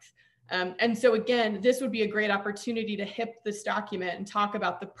strength. And so again, this would be a great opportunity to hip this document and talk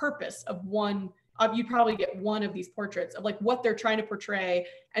about the purpose of you probably get one of these portraits of like what they're trying to portray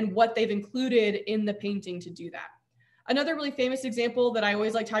and what they've included in the painting to do that. Another really famous example that I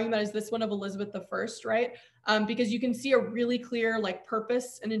always like talking about is this one of Elizabeth I, right? Because you can see a really clear like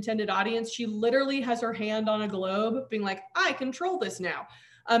purpose and intended audience. She literally has her hand on a globe being like, I control this now.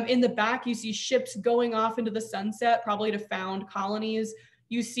 In the back, you see ships going off into the sunset, probably to found colonies.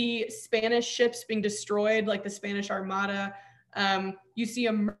 You see Spanish ships being destroyed, like the Spanish Armada. You see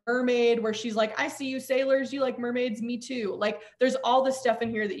a mermaid where she's like, I see you sailors, you like mermaids, me too. Like there's all this stuff in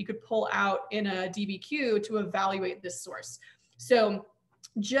here that you could pull out in a DBQ to evaluate this source. So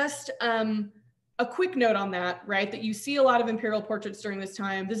just a quick note on that, right? That you see a lot of imperial portraits during this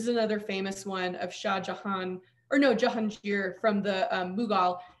time. This is another famous one of Shah Jahan, or no, Jahangir from the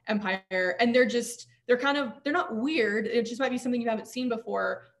Mughal Empire. And they're not weird. It just might be something you haven't seen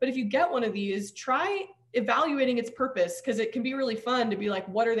before. But if you get one of these, try evaluating its purpose, because it can be really fun to be like,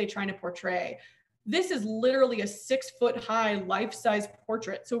 what are they trying to portray? This is literally a 6-foot high life-size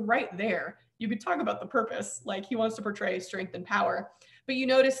portrait. So right there, you could talk about the purpose. Like he wants to portray strength and power. But you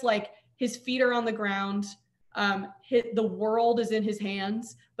notice like his feet are on the ground. The world is in his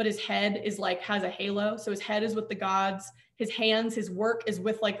hands, but his head is like, has a halo. So his head is with the gods, his hands, his work is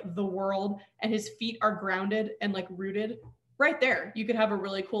with like the world, and his feet are grounded and like rooted. Right there, you could have a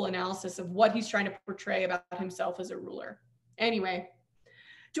really cool analysis of what he's trying to portray about himself as a ruler. Anyway,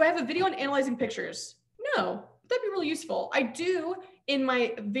 do I have a video on analyzing pictures? No, that'd be really useful. I do in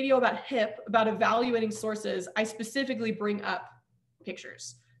my video about HIP, about evaluating sources, I specifically bring up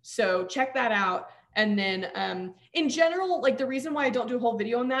pictures. So check that out. And then in general, like the reason why I don't do a whole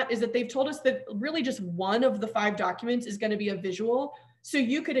video on that is that they've told us that really just one of the 5 documents is going to be a visual. So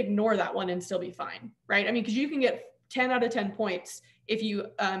you could ignore that one and still be fine, right? I mean, because you can get 10 out of 10 points if you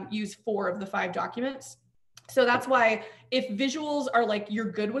use 4 of the 5 documents. So that's why if visuals are like,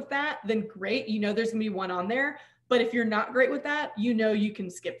 you're good with that, then great. You know, there's gonna be one on there. But if you're not great with that, you know, you can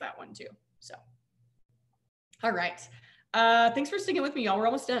skip that one too. So, all right. Thanks for sticking with me, y'all. We're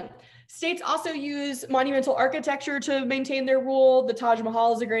almost done. States also use monumental architecture to maintain their rule. The Taj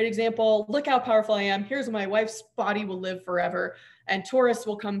Mahal is a great example. Look how powerful I am. Here's my wife's body will live forever, and tourists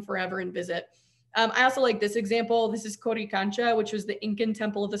will come forever and visit. I also like this example. This is Coricancha, which was the Incan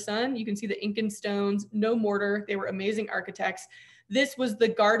Temple of the Sun. You can see the Incan stones, no mortar. They were amazing architects. This was the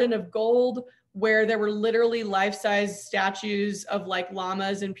Garden of Gold, where there were literally life-size statues of like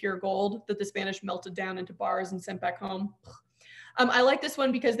llamas in pure gold that the Spanish melted down into bars and sent back home. I like this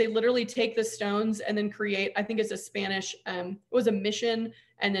one because they literally take the stones and then create, I think it's a Spanish, it was a mission,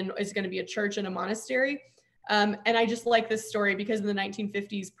 and then it's going to be a church and a monastery. And I just like this story because in the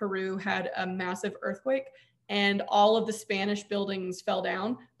 1950s, Peru had a massive earthquake and all of the Spanish buildings fell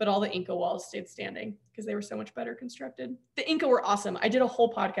down, but all the Inca walls stayed standing because they were so much better constructed. The Inca were awesome. I did a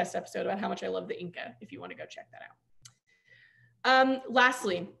whole podcast episode about how much I love the Inca, if you want to go check that out.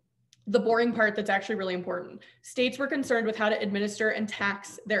 Lastly, the boring part that's actually really important. States were concerned with how to administer and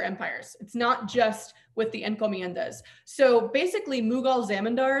tax their empires. It's not just with the encomiendas. So basically Mughal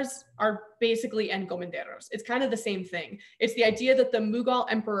zamindars are basically encomenderos. It's kind of the same thing. It's the idea that the Mughal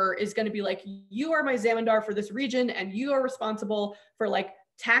emperor is going to be like, you are my zamindar for this region and you are responsible for like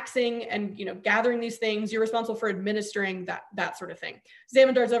taxing and, you know, gathering these things. You're responsible for administering that sort of thing.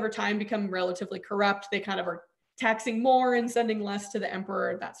 Zamindars over time become relatively corrupt. They kind of are taxing more and sending less to the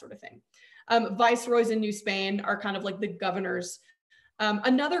emperor, that sort of thing. Viceroys in New Spain are kind of like the governors.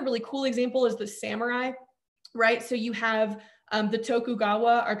 Another really cool example is the samurai, right? So you have the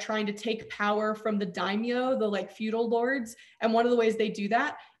Tokugawa are trying to take power from the daimyo, the like feudal lords. And one of the ways they do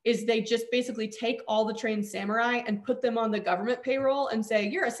that is they just basically take all the trained samurai and put them on the government payroll and say,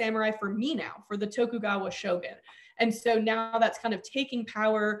 you're a samurai for me now, for the Tokugawa shogun. And so now that's kind of taking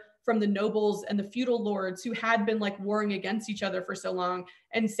power from the nobles and the feudal lords who had been like warring against each other for so long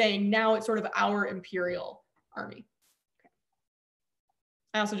and saying, now it's sort of our imperial army. Okay.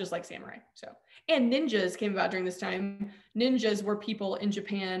 I also just like samurai. So, and ninjas came about during this time. Ninjas were people in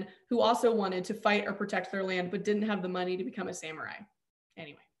Japan who also wanted to fight or protect their land, but didn't have the money to become a samurai.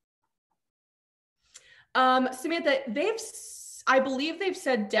 Anyway. Samantha, I believe they've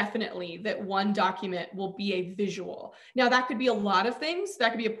said definitely that one document will be a visual. Now that could be a lot of things.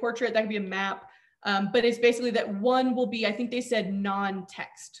 That could be a portrait, that could be a map, but it's basically that one will be, I think they said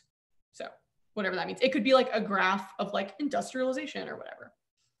non-text. So whatever that means. It could be like a graph of like industrialization or whatever.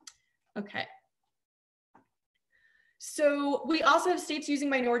 Okay. So we also have states using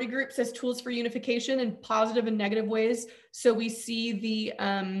minority groups as tools for unification in positive and negative ways. So we see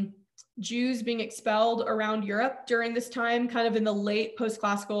the Jews being expelled around Europe during this time, kind of in the late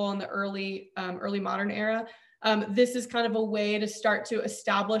post-classical and the early modern era. This is kind of a way to start to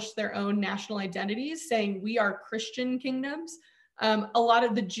establish their own national identities, saying we are Christian kingdoms. A lot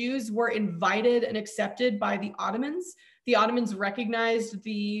of the Jews were invited and accepted by the Ottomans. The Ottomans recognized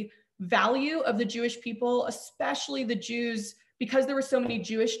the value of the Jewish people, especially the Jews, because there were so many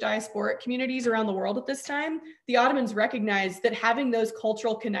Jewish diasporic communities around the world at this time. The Ottomans recognized that having those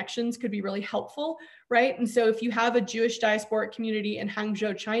cultural connections could be really helpful, right? And so if you have a Jewish diasporic community in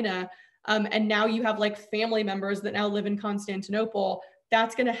Hangzhou, China, and now you have like family members that now live in Constantinople,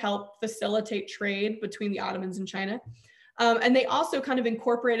 that's going to help facilitate trade between the Ottomans and China. And they also kind of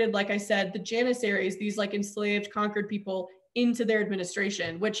incorporated, like I said, the Janissaries, these like enslaved, conquered people, into their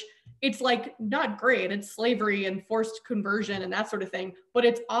administration, which it's like not great. It's slavery and forced conversion and that sort of thing. But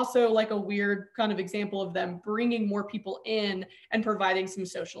it's also like a weird kind of example of them bringing more people in and providing some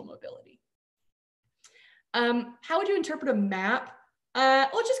social mobility. How would you interpret a map? Well,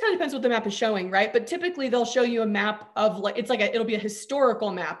 it just kind of depends what the map is showing, right? But typically they'll show you a map of like, it's like it'll be a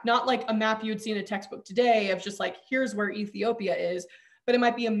historical map, not like a map you would see in a textbook today of just like, here's where Ethiopia is, but it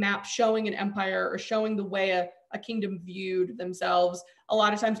might be a map showing an empire or showing the way a kingdom viewed themselves. A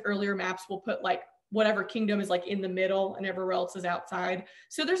lot of times earlier maps will put like whatever kingdom is like in the middle and everywhere else is outside.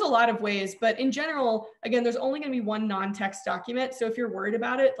 So there's a lot of ways, but in general, again, there's only going to be one non-text document. So if you're worried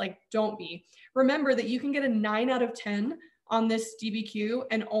about it, like don't be. Remember that you can get a 9 out of 10 on this DBQ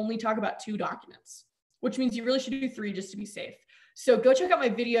and only talk about 2 documents, which means you really should do 3 just to be safe. So go check out my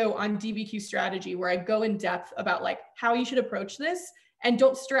video on DBQ strategy where I go in depth about like how you should approach this, and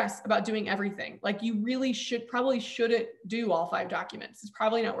don't stress about doing everything. Like you really probably shouldn't do all 5 documents. It's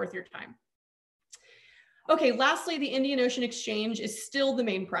probably not worth your time. Okay, lastly, the Indian Ocean Exchange is still the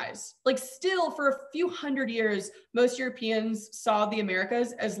main prize. Like still for a few hundred years, most Europeans saw the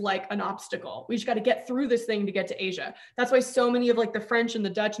Americas as like an obstacle. We just got to get through this thing to get to Asia. That's why so many of like the French and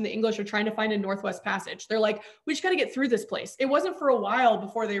the Dutch and the English are trying to find a Northwest Passage. They're like, we just got to get through this place. It wasn't for a while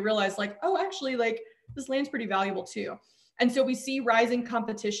before they realized like, oh, actually like this land's pretty valuable too. And so we see rising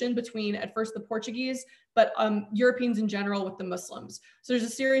competition between, at first, the Portuguese, but Europeans in general with the Muslims. So there's a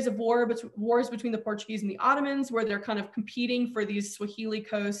series of wars between the Portuguese and the Ottomans where they're kind of competing for these Swahili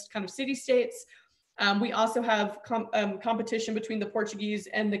coast kind of city-states. We also have competition between the Portuguese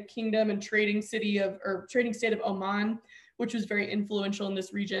and the kingdom and trading state of Oman, which was very influential in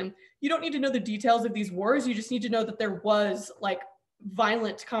this region. You don't need to know the details of these wars. You just need to know that there was like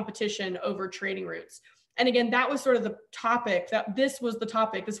violent competition over trading routes. And again, that was sort of the topic, this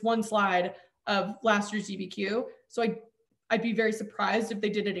one slide of last year's DBQ. So I'd be very surprised if they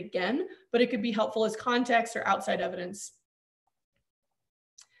did it again, but it could be helpful as context or outside evidence.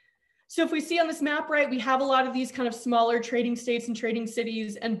 So if we see on this map, right, we have a lot of these kind of smaller trading states and trading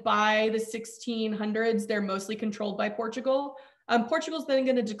cities. And by the 1600s, they're mostly controlled by Portugal. Portugal's then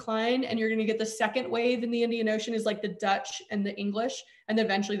going to decline, and you're going to get the second wave in the Indian Ocean is like the Dutch and the English, and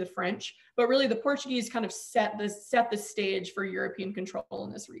eventually the French. But really, the Portuguese kind of set the stage for European control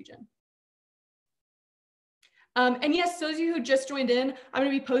in this region. And yes, those of you who just joined in, I'm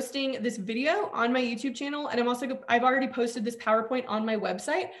going to be posting this video on my YouTube channel, and I've already posted this PowerPoint on my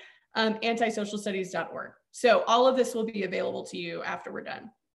website, antisocialstudies.org. So all of this will be available to you after we're done.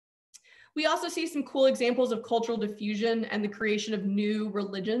 We also see some cool examples of cultural diffusion and the creation of new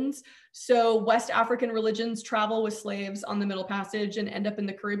religions. So West African religions travel with slaves on the Middle Passage and end up in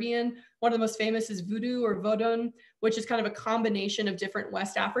the Caribbean. One of the most famous is Voodoo or Vodun, which is kind of a combination of different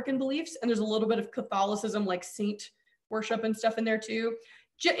West African beliefs. And there's a little bit of Catholicism, like saint worship and stuff in there too.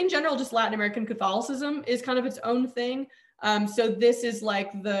 In general, just Latin American Catholicism is kind of its own thing. So this is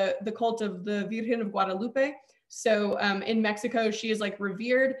like the cult of the Virgen of Guadalupe. So in Mexico, she is like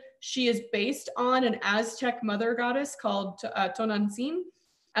revered. She is based on an Aztec mother goddess called Tonantzin.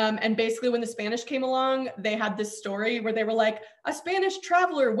 And basically when the Spanish came along, they had this story where they were like, a Spanish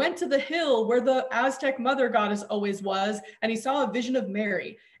traveler went to the hill where the Aztec mother goddess always was, and he saw a vision of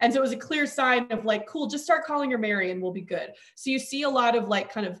Mary. And so it was a clear sign of like, cool, just start calling her Mary and we'll be good. So you see a lot of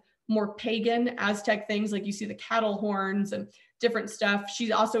like kind of more pagan Aztec things, like you see the cattle horns and different stuff.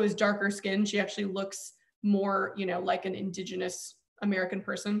 She also is darker skinned. She actually looks more, like an indigenous American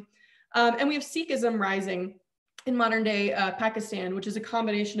person. And we have Sikhism rising in modern day Pakistan, which is a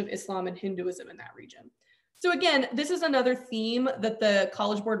combination of Islam and Hinduism in that region. So again, this is another theme that the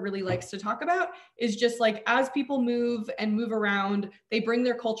College Board really likes to talk about, is just like as people move around, they bring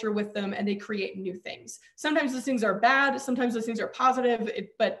their culture with them and they create new things. Sometimes those things are bad, sometimes those things are positive,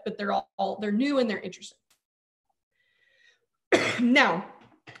 but they're new and they're interesting. Now,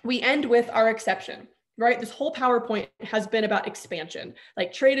 we end with our exception. Right? This whole PowerPoint has been about expansion.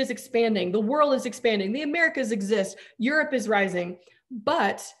 Like trade is expanding, the world is expanding, the Americas exist, Europe is rising.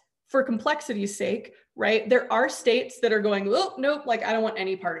 But for complexity's sake, right, there are states that are going, oh, nope, like I don't want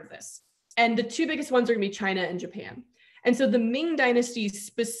any part of this. And the 2 biggest ones are gonna be China and Japan. And so the Ming dynasty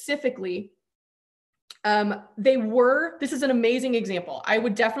specifically, this is an amazing example. I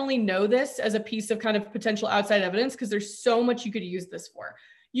would definitely know this as a piece of kind of potential outside evidence because there's so much you could use this for.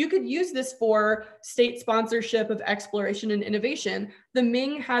 You could use this for state sponsorship of exploration and innovation. The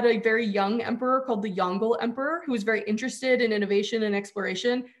Ming had a very young emperor called the Yongle Emperor who was very interested in innovation and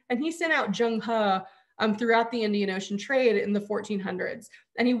exploration. And he sent out Zheng He throughout the Indian Ocean trade in the 1400s.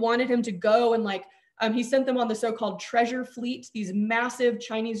 And he wanted him to go and he sent them on the so-called treasure fleet, these massive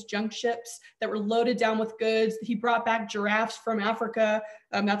Chinese junk ships that were loaded down with goods. He brought back giraffes from Africa.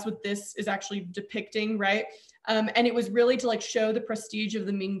 That's what this is actually depicting, right? And it was really to show the prestige of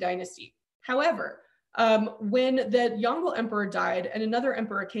the Ming dynasty. However, when the Yongle emperor died and another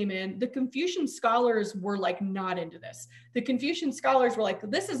emperor came in, the Confucian scholars were not into this. The Confucian scholars were like,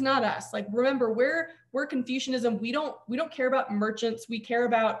 this is not us. Remember, we're Confucianism. We don't care about merchants. We care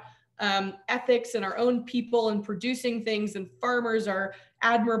about ethics and our own people and producing things, and farmers are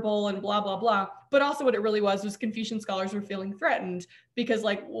admirable and blah, blah, blah. But also what it really was Confucian scholars were feeling threatened because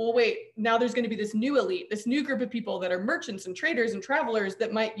well, wait, now there's going to be this new elite, this new group of people that are merchants and traders and travelers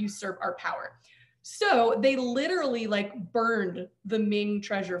that might usurp our power. So they literally burned the Ming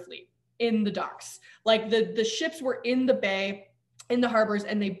treasure fleet in the docks. The ships were in the bay, in the harbors,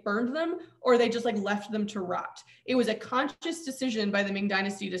 and they burned them, or they just left them to rot. It was a conscious decision by the Ming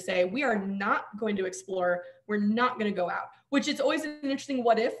dynasty to say, we are not going to explore, we're not going to go out, which is always an interesting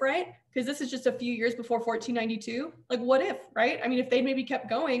what if, right? Because this is just a few years before 1492. What if, right? I mean, if they maybe kept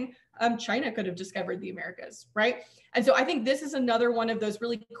going, China could have discovered the Americas, right? And so I think this is another one of those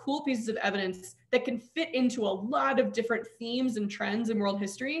really cool pieces of evidence that can fit into a lot of different themes and trends in world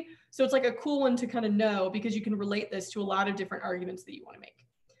history. So it's a cool one to kind of know because you can relate this to a lot of different arguments that you want to make.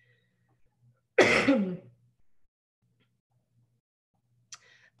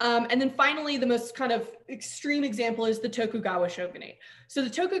 And then finally, the most kind of extreme example is the Tokugawa shogunate. So the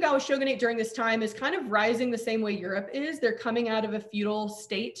Tokugawa shogunate during this time is kind of rising the same way Europe is. They're coming out of a feudal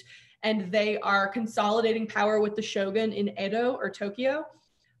state and they are consolidating power with the shogun in Edo or Tokyo.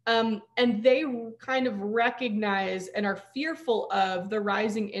 And they kind of recognize and are fearful of the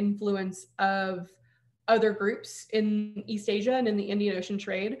rising influence of other groups in East Asia and in the Indian Ocean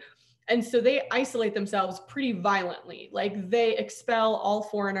trade. And so they isolate themselves pretty violently. They expel all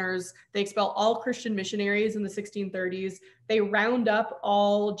foreigners, they expel all Christian missionaries in the 1630s. They round up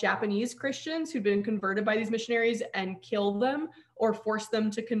all Japanese Christians who'd been converted by these missionaries and kill them or force them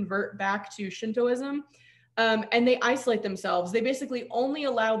to convert back to Shintoism. And they isolate themselves. They basically only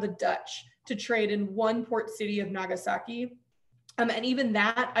allow the Dutch to trade in one port city of Nagasaki. And even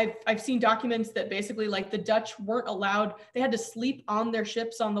that, I've seen documents that basically the Dutch weren't allowed, they had to sleep on their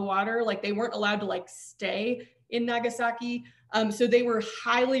ships on the water. They weren't allowed to stay in Nagasaki. So they were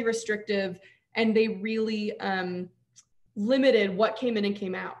highly restrictive and they really limited what came in and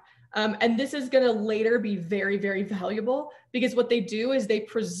came out. And this is going to later be very, very valuable because what they do is they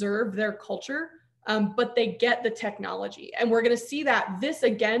preserve their culture, but they get the technology. And we're going to see that this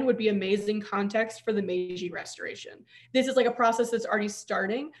again would be amazing context for the Meiji Restoration. This is a process that's already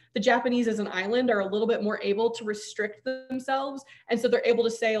starting. The Japanese as an island are a little bit more able to restrict themselves. And so they're able to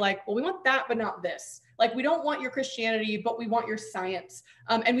say well, we want that, but not this. We don't want your Christianity, but we want your science.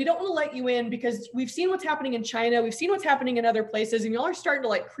 And we don't want to let you in because we've seen what's happening in China. We've seen what's happening in other places and y'all are starting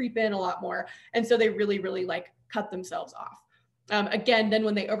to creep in a lot more. And so they really, really cut themselves off. Again, then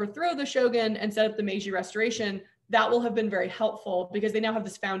when they overthrow the shogun and set up the Meiji Restoration, that will have been very helpful because they now have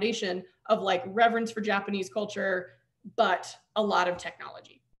this foundation of reverence for Japanese culture, but a lot of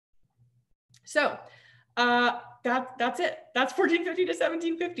technology. So that's it. That's 1450 to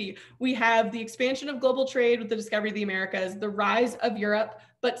 1750. We have the expansion of global trade with the discovery of the Americas, the rise of Europe,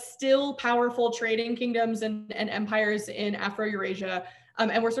 but still powerful trading kingdoms and empires in Afro-Eurasia.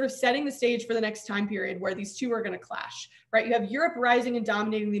 And we're sort of setting the stage for the next time period where these two are going to clash, right? You have Europe rising and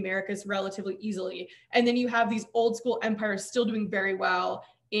dominating the Americas relatively easily. And then you have these old school empires still doing very well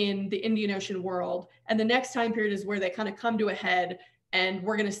in the Indian Ocean world. And the next time period is where they kind of come to a head. And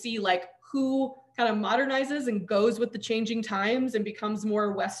we're going to see who kind of modernizes and goes with the changing times and becomes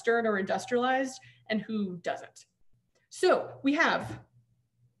more Western or industrialized and who doesn't. So we have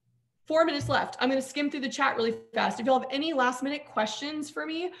 4 minutes left. I'm going to skim through the chat really fast. If y'all have any last minute questions for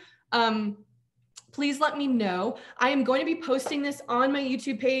me, please let me know. I am going to be posting this on my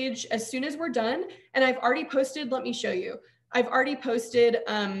YouTube page as soon as we're done. And I've already posted, let me show you. I've already posted this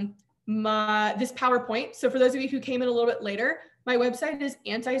PowerPoint. So for those of you who came in a little bit later, my website is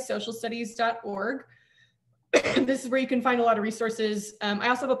antisocialstudies.org. This is where you can find a lot of resources. I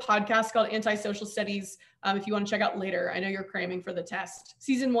also have a podcast called Anti-Social Studies. If you want to check out later, I know you're cramming for the test.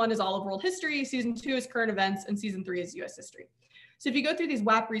 Season 1 is all of world history. Season 2 is current events, and season 3 is US history. So if you go through these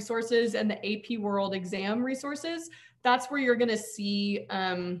WHAP resources and the AP World exam resources, that's where you're going to see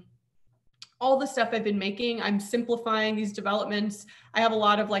all the stuff I've been making. I'm simplifying these developments. I have a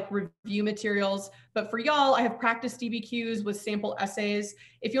lot of like review materials, but for y'all, I have practice DBQs with sample essays.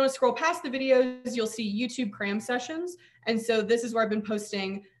 If you want to scroll past the videos, you'll see YouTube cram sessions. And so this is where I've been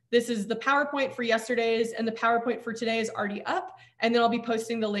posting. This is the PowerPoint for yesterday's, and the PowerPoint for today is already up. And then I'll be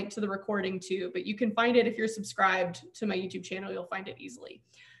posting the link to the recording too, but you can find it if you're subscribed to my YouTube channel, you'll find it easily.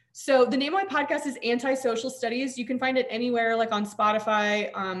 So the name of my podcast is Anti-Social Studies. You can find it anywhere, like on Spotify,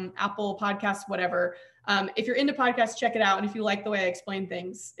 Apple Podcasts, whatever. If you're into podcasts, check it out. And if you like the way I explain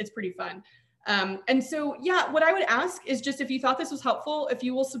things, it's pretty fun. And so, yeah, what I would ask is just if you thought this was helpful, if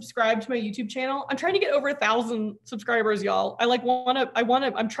you will subscribe to my YouTube channel. I'm trying to get over 1,000 subscribers, y'all.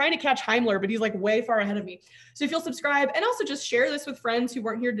 I'm trying to catch Heimler, but he's like way far ahead of me. So if you'll subscribe and also just share this with friends who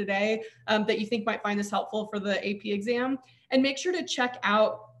weren't here today that you think might find this helpful for the AP exam, and make sure to check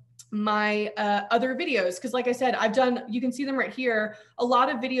out my other videos, because like I said, you can see them right here, a lot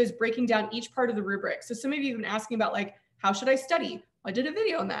of videos breaking down each part of the rubric. So some of you have been asking about like, how should I study? I did a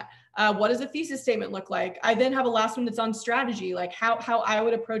video on that. What does a thesis statement look like? I then have a last one that's on strategy, like how I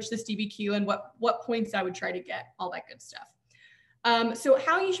would approach this DBQ and what points I would try to get, all that good stuff. So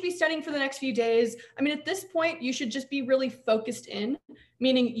how you should be studying for the next few days. I mean, at this point, you should just be really focused in,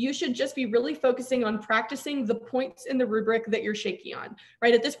 meaning you should just be really focusing on practicing the points in the rubric that you're shaky on,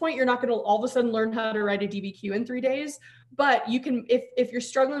 right? At this point, you're not going to all of a sudden learn how to write a DBQ in 3 days, but you can, if you're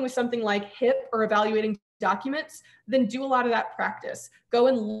struggling with something like HIP or evaluating documents, then do a lot of that practice. Go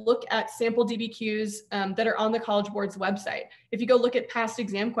and look at sample DBQs that are on the College Board's website. If you go look at past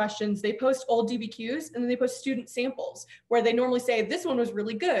exam questions, they post old DBQs and then they post student samples where they normally say, this one was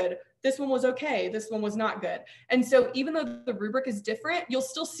really good, this one was okay, this one was not good. And so even though the rubric is different, you'll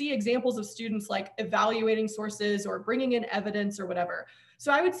still see examples of students like evaluating sources or bringing in evidence or whatever.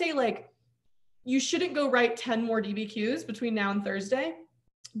 So I would say like, you shouldn't go write 10 more DBQs between now and Thursday,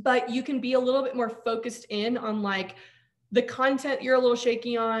 but you can be a little bit more focused in on like the content you're a little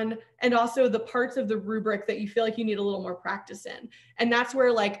shaky on, and also the parts of the rubric that you feel like you need a little more practice in. And that's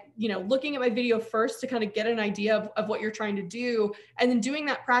where like, you know, looking at my video first to kind of get an idea of what you're trying to do, and then doing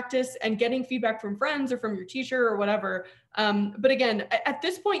that practice and getting feedback from friends or from your teacher or whatever. But again, at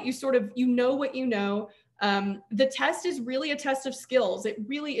this point, you know what you know. The test is really a test of skills. It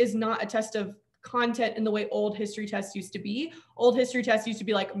really is not a test of content in the way old history tests used to be. Old history tests used to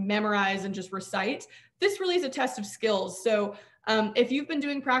be like memorize and just recite. This really is a test of skills. So if you've been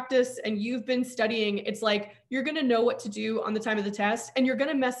doing practice and you've been studying, it's like you're going to know what to do on the time of the test, and you're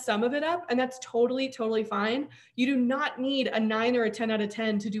going to mess some of it up, and that's totally, totally fine. You do not need a 9 or a 10 out of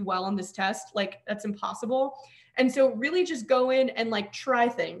 10 to do well on this test. Like, that's impossible. And so really just go in and like try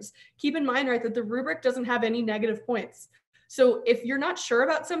things. Keep in mind, right, that the rubric doesn't have any negative points. So if you're not sure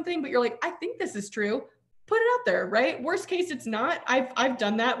about something, but you're like, I think this is true, put it out there, right? Worst case, it's not. I've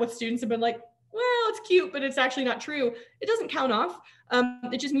done that with students who've been like, well, it's cute, but it's actually not true. It doesn't count off.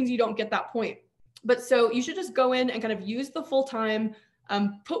 It just means you don't get that point. But so you should just go in and kind of use the full time,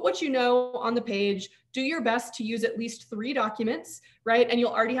 put what you know on the page, do your best to use at least 3 documents, right? And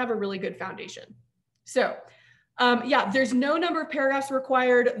you'll already have a really good foundation. So yeah, there's no number of paragraphs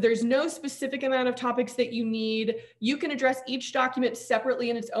required. There's no specific amount of topics that you need. You can address each document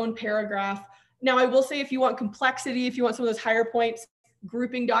separately in its own paragraph. Now, I will say if you want complexity, if you want some of those higher points,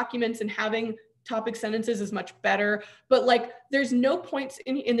 grouping documents and having topic sentences is much better. But like, there's no points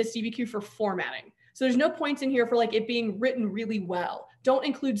in this DBQ for formatting. So there's no points in here for like it being written really well. Don't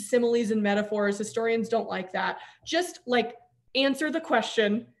include similes and metaphors. Historians don't like that. Just like answer the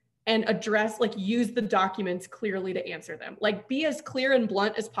question and address, like use the documents clearly to answer them. Like be as clear and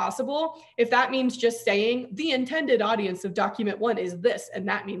blunt as possible. If that means just saying the intended audience of document 1 is this, and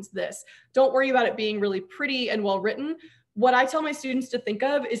that means this. Don't worry about it being really pretty and well written. What I tell my students to think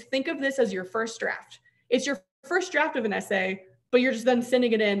of is think of this as your first draft. It's your first draft of an essay, but you're just then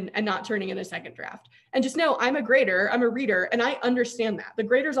sending it in and not turning in a second draft. And just know I'm a grader, I'm a reader, and I understand that. The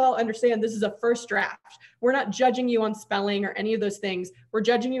graders all understand this is a first draft. We're not judging you on spelling or any of those things. We're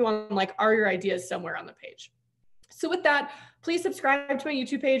judging you on like, are your ideas somewhere on the page? So with that, please subscribe to my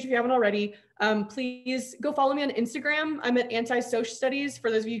YouTube page if you haven't already. Please go follow me on Instagram. I'm at Anti-Social Studies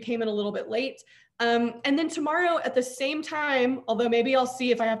for those of you who came in a little bit late. And then tomorrow at the same time, although maybe I'll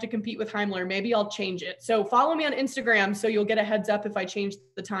see if I have to compete with Heimler, maybe I'll change it. So follow me on Instagram so you'll get a heads up if I change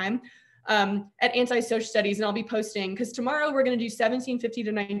the time. at Anti-Social Studies, and I'll be posting, because tomorrow we're going to do 1750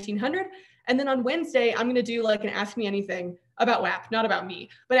 to 1900. And then on Wednesday, I'm going to do like an Ask Me Anything about WHAP, not about me,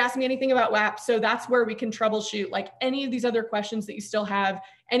 but Ask Me Anything about WHAP. So that's where we can troubleshoot like any of these other questions that you still have,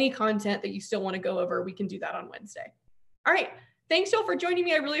 any content that you still want to go over, we can do that on Wednesday. All right. Thanks y'all for joining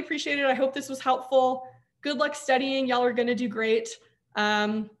me. I really appreciate it. I hope this was helpful. Good luck studying. Y'all are going to do great.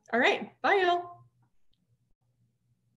 All right. Bye y'all.